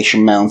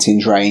Appalachian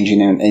Mountains range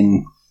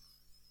in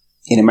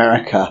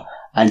America,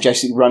 and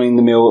just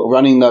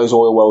running those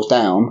oil wells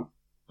down,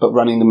 but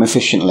running them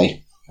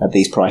efficiently at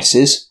these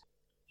prices.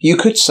 You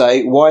could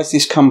say, why is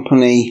this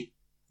company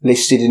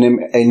listed in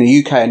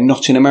the UK and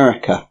not in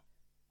America?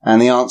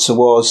 And the answer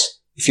was,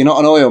 if you're not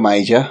an oil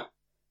major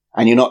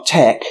and you're not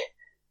tech,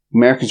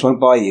 Americans won't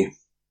buy you.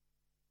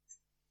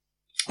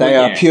 They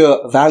are a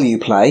pure value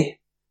play.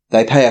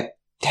 They pay a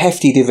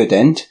hefty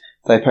dividend.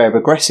 They pay a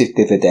progressive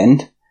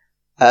dividend.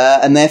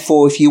 And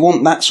therefore, if you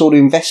want that sort of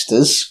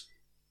investors,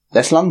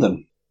 that's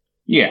London.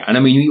 Yeah, and I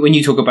mean, when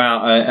you talk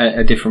about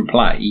a different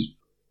play,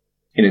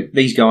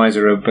 these guys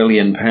are £1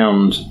 billion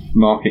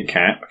market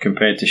cap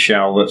compared to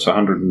Shell that's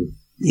 100.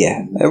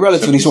 Yeah, they're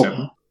relatively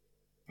small.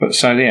 But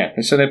so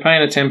they're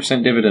paying a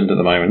 10% dividend at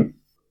the moment.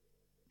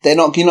 You're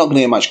not going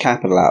to get much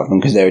capital out of them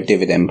because they're a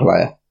dividend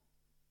player.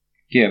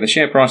 Yeah, the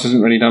share price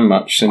hasn't really done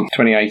much since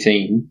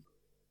 2018,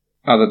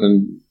 other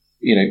than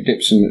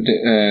dips and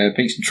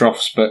peaks and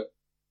troughs. But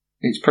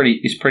it's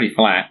pretty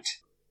flat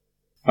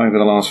over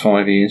the last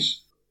 5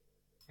 years.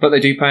 But they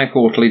do pay a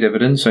quarterly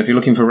dividend, so if you're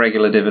looking for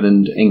regular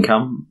dividend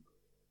income,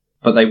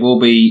 but they will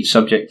be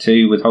subject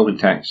to withholding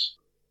tax.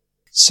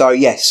 So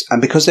yes, and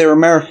because they're an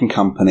American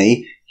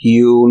company,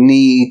 you'll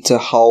need to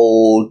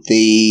hold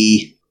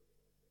the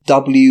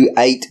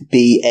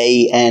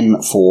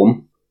W8BAN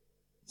form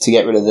to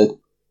get rid of the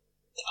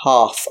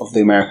half of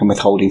the American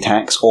withholding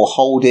tax, or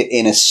hold it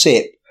in a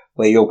SIP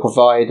where your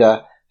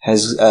provider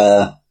has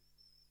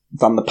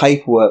done the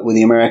paperwork with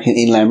the American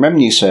Inland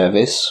Revenue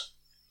Service,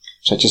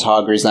 such as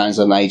Hargreaves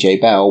Lansdown and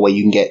AJ Bell, where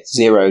you can get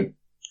zero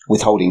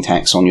withholding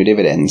tax on your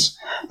dividends.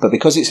 But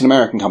because it's an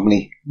American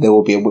company, there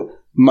will be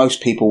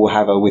most people will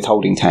have a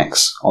withholding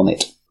tax on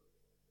it.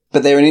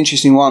 But they're an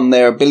interesting one.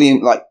 They're a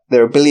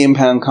 £1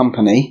 billion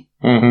company,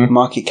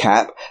 market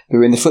cap.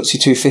 They're in the FTSE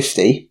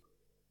 250.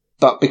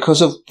 But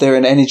because they're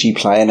an energy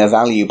play and a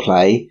value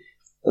play,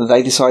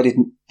 they decided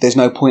there's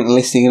no point in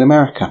listing in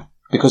America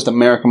because the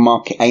American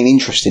market ain't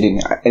interested in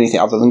anything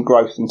other than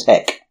growth and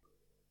tech,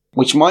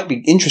 which might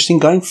be interesting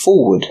going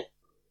forward.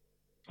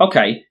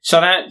 Okay,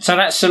 so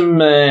that's some.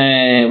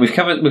 We've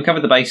covered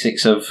the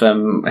basics of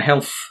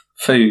health,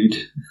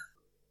 food,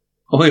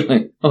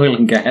 oil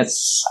and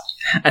gas,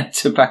 and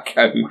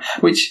tobacco.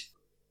 Which,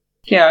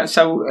 yeah.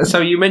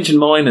 So you mentioned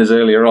miners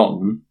earlier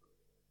on.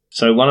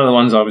 So one of the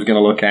ones I was going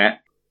to look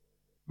at,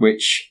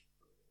 which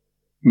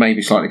may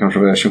be slightly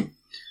controversial,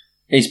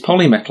 is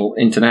Polymetal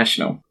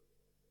International.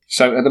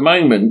 So at the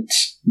moment,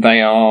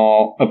 they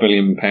are £1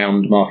 billion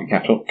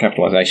market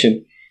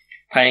capitalisation,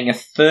 paying a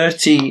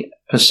 30%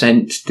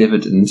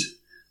 dividend.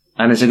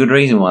 And there's a good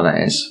reason why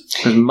that is,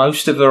 because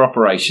most of their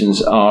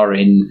operations are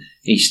in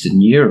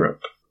Eastern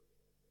Europe.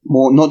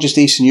 Well, not just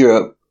Eastern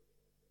Europe,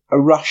 They're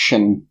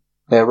Russian.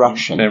 They're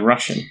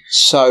Russian.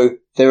 So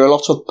there are a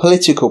lot of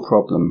political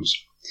problems.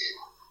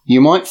 You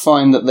might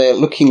find that they're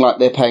looking like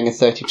they're paying a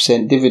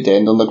 30%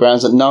 dividend on the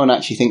grounds that no one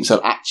actually thinks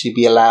they'll actually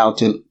be allowed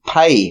to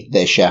pay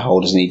their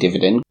shareholders any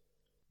dividend.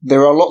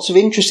 There are lots of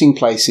interesting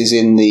places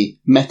in the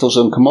metals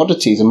and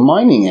commodities and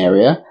mining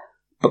area,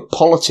 but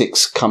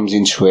politics comes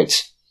into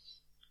it.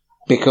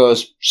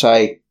 Because,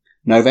 say,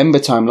 November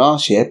time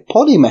last year,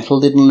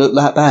 Polymetal didn't look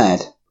that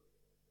bad.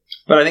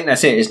 But I think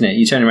that's it, isn't it?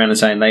 You turn around and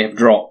say they have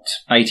dropped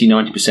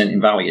 80-90%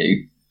 in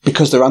value.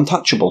 Because they're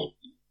untouchable.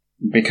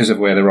 Because of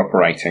where they're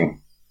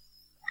operating.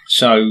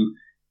 So,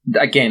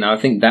 again, I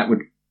think that would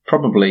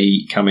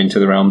probably come into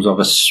the realms of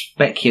a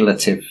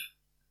speculative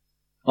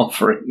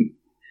offering.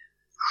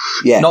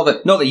 Yeah. Not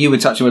that you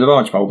would touch it with a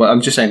barge pole, but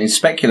I'm just saying it's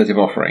speculative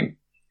offering.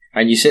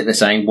 And you sit there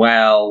saying,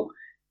 well,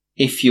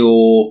 if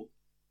you're,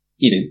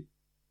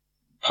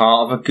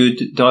 part of a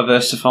good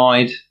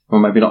diversified,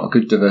 well, maybe not a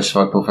good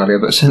diversified portfolio,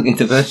 but certainly a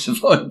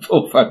diversified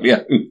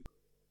portfolio,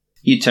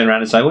 you turn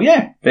around and say, well,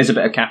 yeah, there's a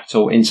bit of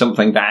capital in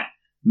something that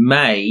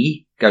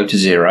may go to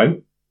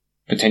zero,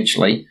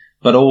 potentially,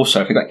 but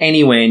also if it got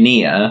anywhere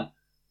near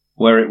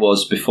where it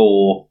was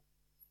before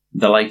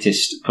the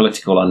latest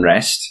political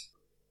unrest,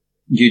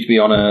 you'd be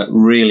on a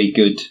really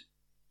good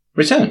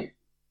return.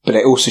 But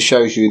it also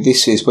shows you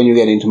this is, when you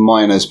get into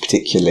miners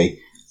particularly,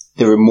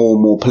 there are more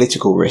and more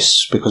political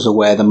risks because of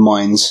where the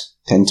mines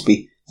tend to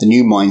be, the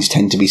new mines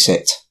tend to be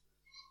set.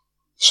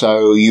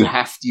 So you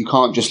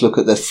can't just look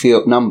at the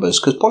field numbers,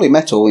 because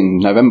Polymetal in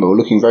November were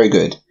looking very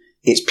good.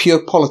 It's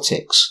pure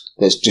politics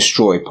that's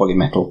destroyed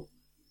Polymetal.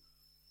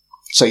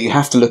 So you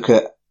have to look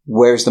at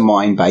where is the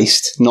mine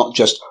based, not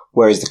just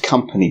where is the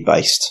company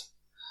based.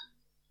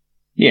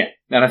 Yeah,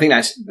 and I think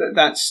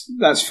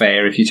that's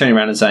fair. If you turn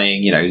around and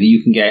saying,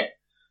 you can get,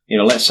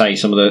 let's say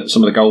some of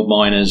the gold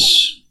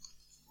miners,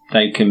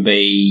 they can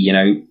be,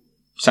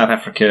 South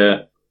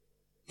Africa,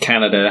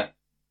 Canada,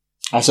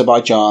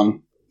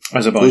 Azerbaijan,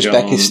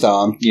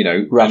 Uzbekistan,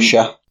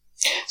 Russia.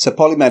 So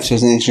Polymetal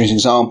is an interesting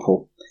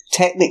example.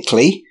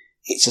 Technically,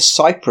 it's a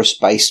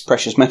Cyprus-based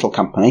precious metal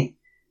company,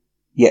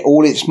 yet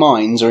all its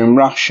mines are in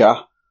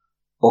Russia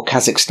or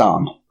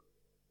Kazakhstan.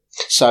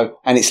 So,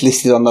 and it's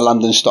listed on the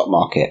London stock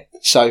market.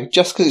 So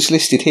just because it's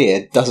listed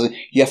here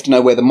you have to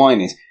know where the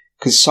mine is.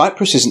 Because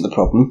Cyprus isn't the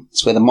problem,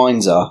 it's where the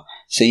mines are.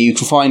 So you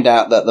can find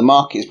out that the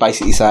market is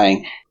basically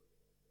saying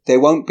they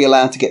won't be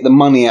allowed to get the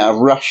money out of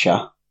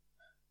Russia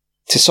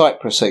to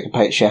Cyprus so it can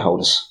pay its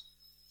shareholders.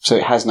 So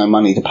it has no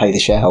money to pay the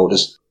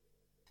shareholders.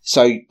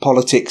 So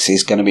politics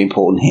is going to be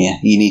important here.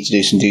 You need to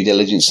do some due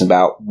diligence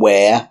about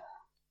where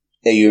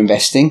you're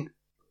investing.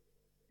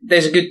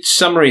 There's a good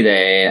summary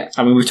there.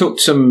 I mean, we've talked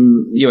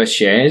some US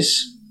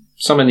shares,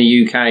 some in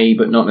the UK,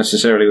 but not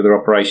necessarily with their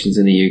operations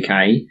in the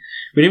UK.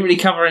 We didn't really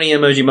cover any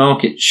emerging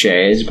market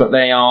shares, but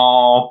they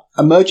are...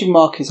 Emerging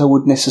markets I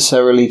would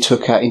necessarily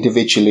took out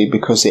individually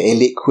because they're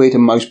illiquid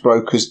and most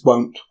brokers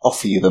won't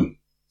offer you them.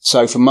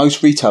 So for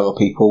most retail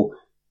people,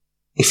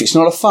 if it's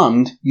not a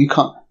fund, you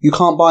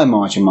can't buy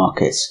emerging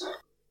markets.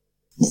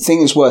 The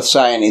thing that's worth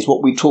saying is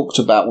what we talked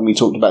about when we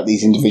talked about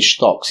these individual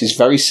stocks is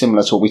very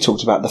similar to what we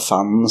talked about the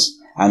funds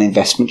and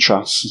investment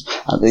trusts,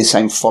 and the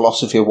same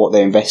philosophy of what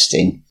they're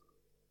investing.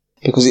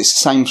 Because it's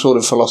the same sort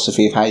of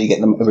philosophy of how you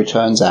get the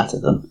returns out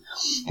of them.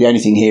 The only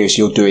thing here is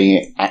you're doing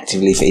it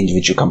actively for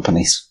individual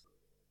companies.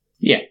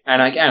 Yeah,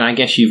 and I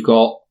guess you've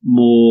got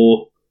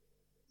more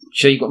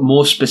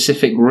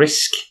specific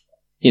risk,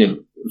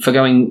 for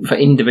going for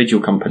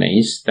individual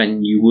companies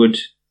than you would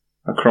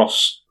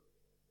across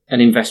an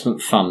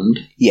investment fund.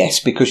 Yes,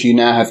 because you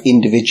now have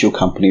individual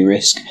company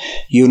risk.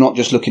 You're not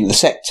just looking at the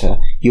sector.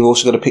 You've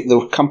also got to pick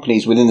the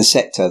companies within the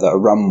sector that are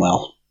run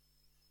well.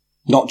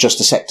 Not just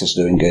the sector's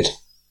doing good.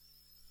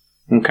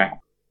 Okay.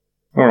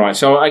 All right.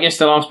 So I guess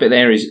the last bit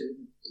there is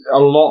a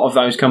lot of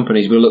those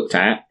companies we looked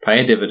at pay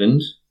a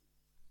dividend.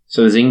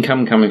 So there's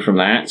income coming from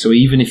that. So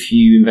even if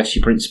you invest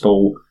your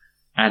principal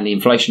and the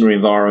inflationary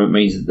environment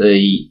means that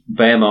the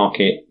bear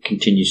market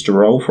continues to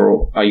roll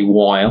for a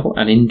while,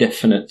 an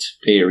indefinite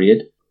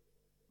period.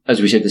 As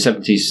we said, the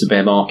 70s is a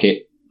bear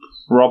market,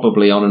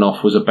 probably on and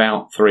off was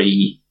about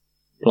 3+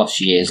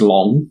 years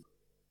long.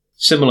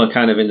 Similar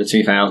kind of in the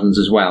 2000s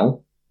as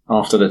well,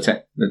 after the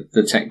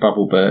tech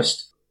bubble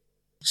burst.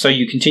 So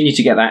you continue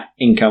to get that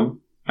income,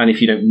 and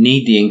if you don't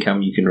need the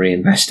income, you can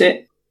reinvest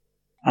it.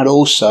 And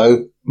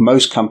also,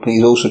 most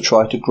companies also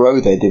try to grow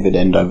their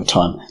dividend over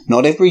time.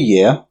 Not every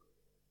year,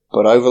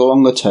 but over the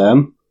longer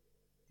term,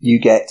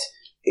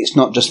 it's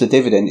not just the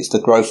dividend, it's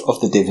the growth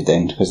of the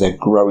dividend, because they're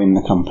growing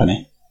the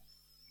company.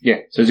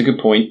 Yeah, so it's a good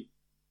point.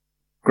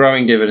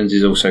 Growing dividends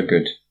is also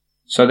good.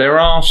 So there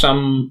are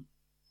some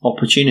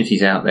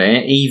opportunities out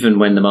there, even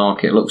when the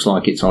market looks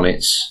like it's on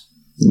its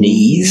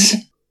knees.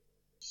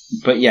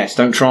 But yes,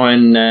 don't try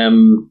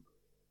and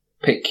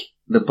pick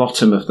the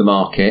bottom of the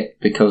market,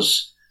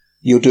 because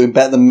you're doing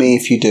better than me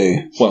if you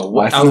do. Well,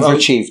 I've never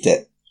achieved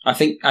it. I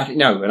think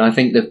no, and I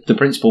think the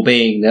principle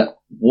being that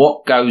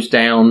what goes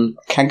down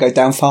can go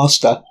down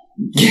faster.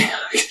 Yeah,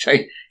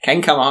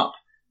 can come up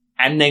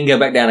and then go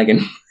back down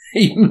again,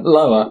 even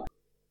lower.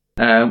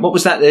 What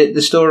was that?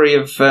 The story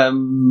of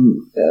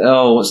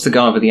what's the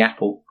guy with the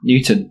apple?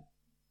 Newton.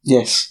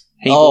 Yes.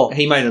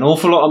 He made an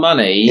awful lot of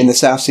money in the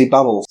South Sea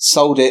bubble.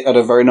 Sold it at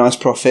a very nice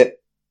profit.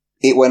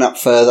 It went up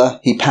further.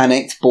 He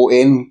panicked, bought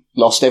in,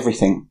 lost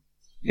everything.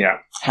 Yeah.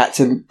 Had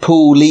to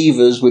pull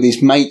levers with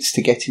his mates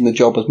to get him the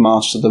job as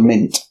Master of the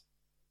Mint.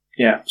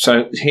 Yeah.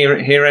 So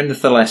here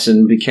endeth the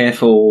lesson. Be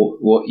careful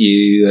what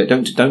you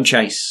don't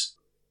chase.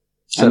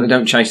 So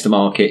don't chase the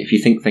market. If you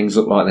think things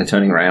look like they're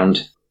turning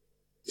around,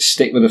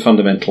 stick with the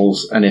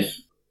fundamentals. And if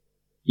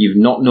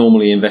you've not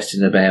normally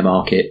invested in a bear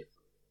market,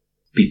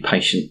 be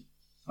patient,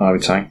 I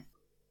would say.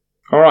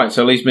 All right.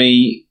 So it leaves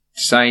me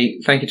to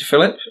say thank you to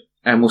Philip,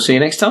 and we'll see you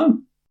next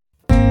time.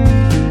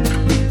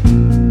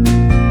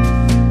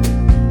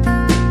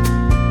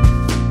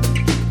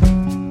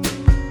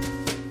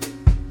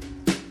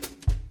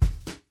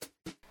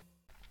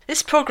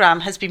 This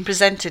programme has been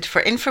presented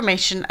for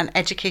information and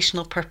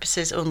educational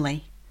purposes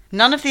only.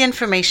 None of the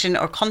information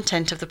or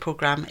content of the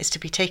programme is to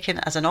be taken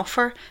as an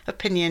offer,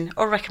 opinion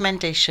or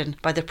recommendation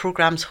by the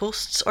programme's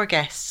hosts or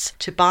guests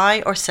to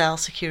buy or sell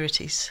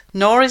securities,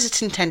 nor is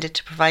it intended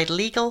to provide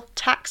legal,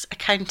 tax,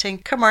 accounting,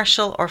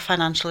 commercial or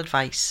financial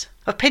advice.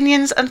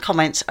 Opinions and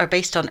comments are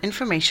based on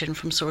information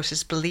from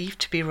sources believed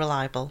to be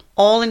reliable.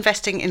 All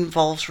investing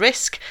involves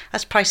risk,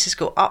 as prices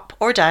go up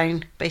or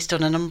down based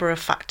on a number of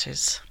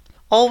factors.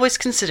 Always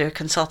consider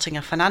consulting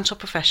a financial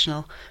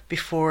professional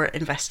before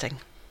investing.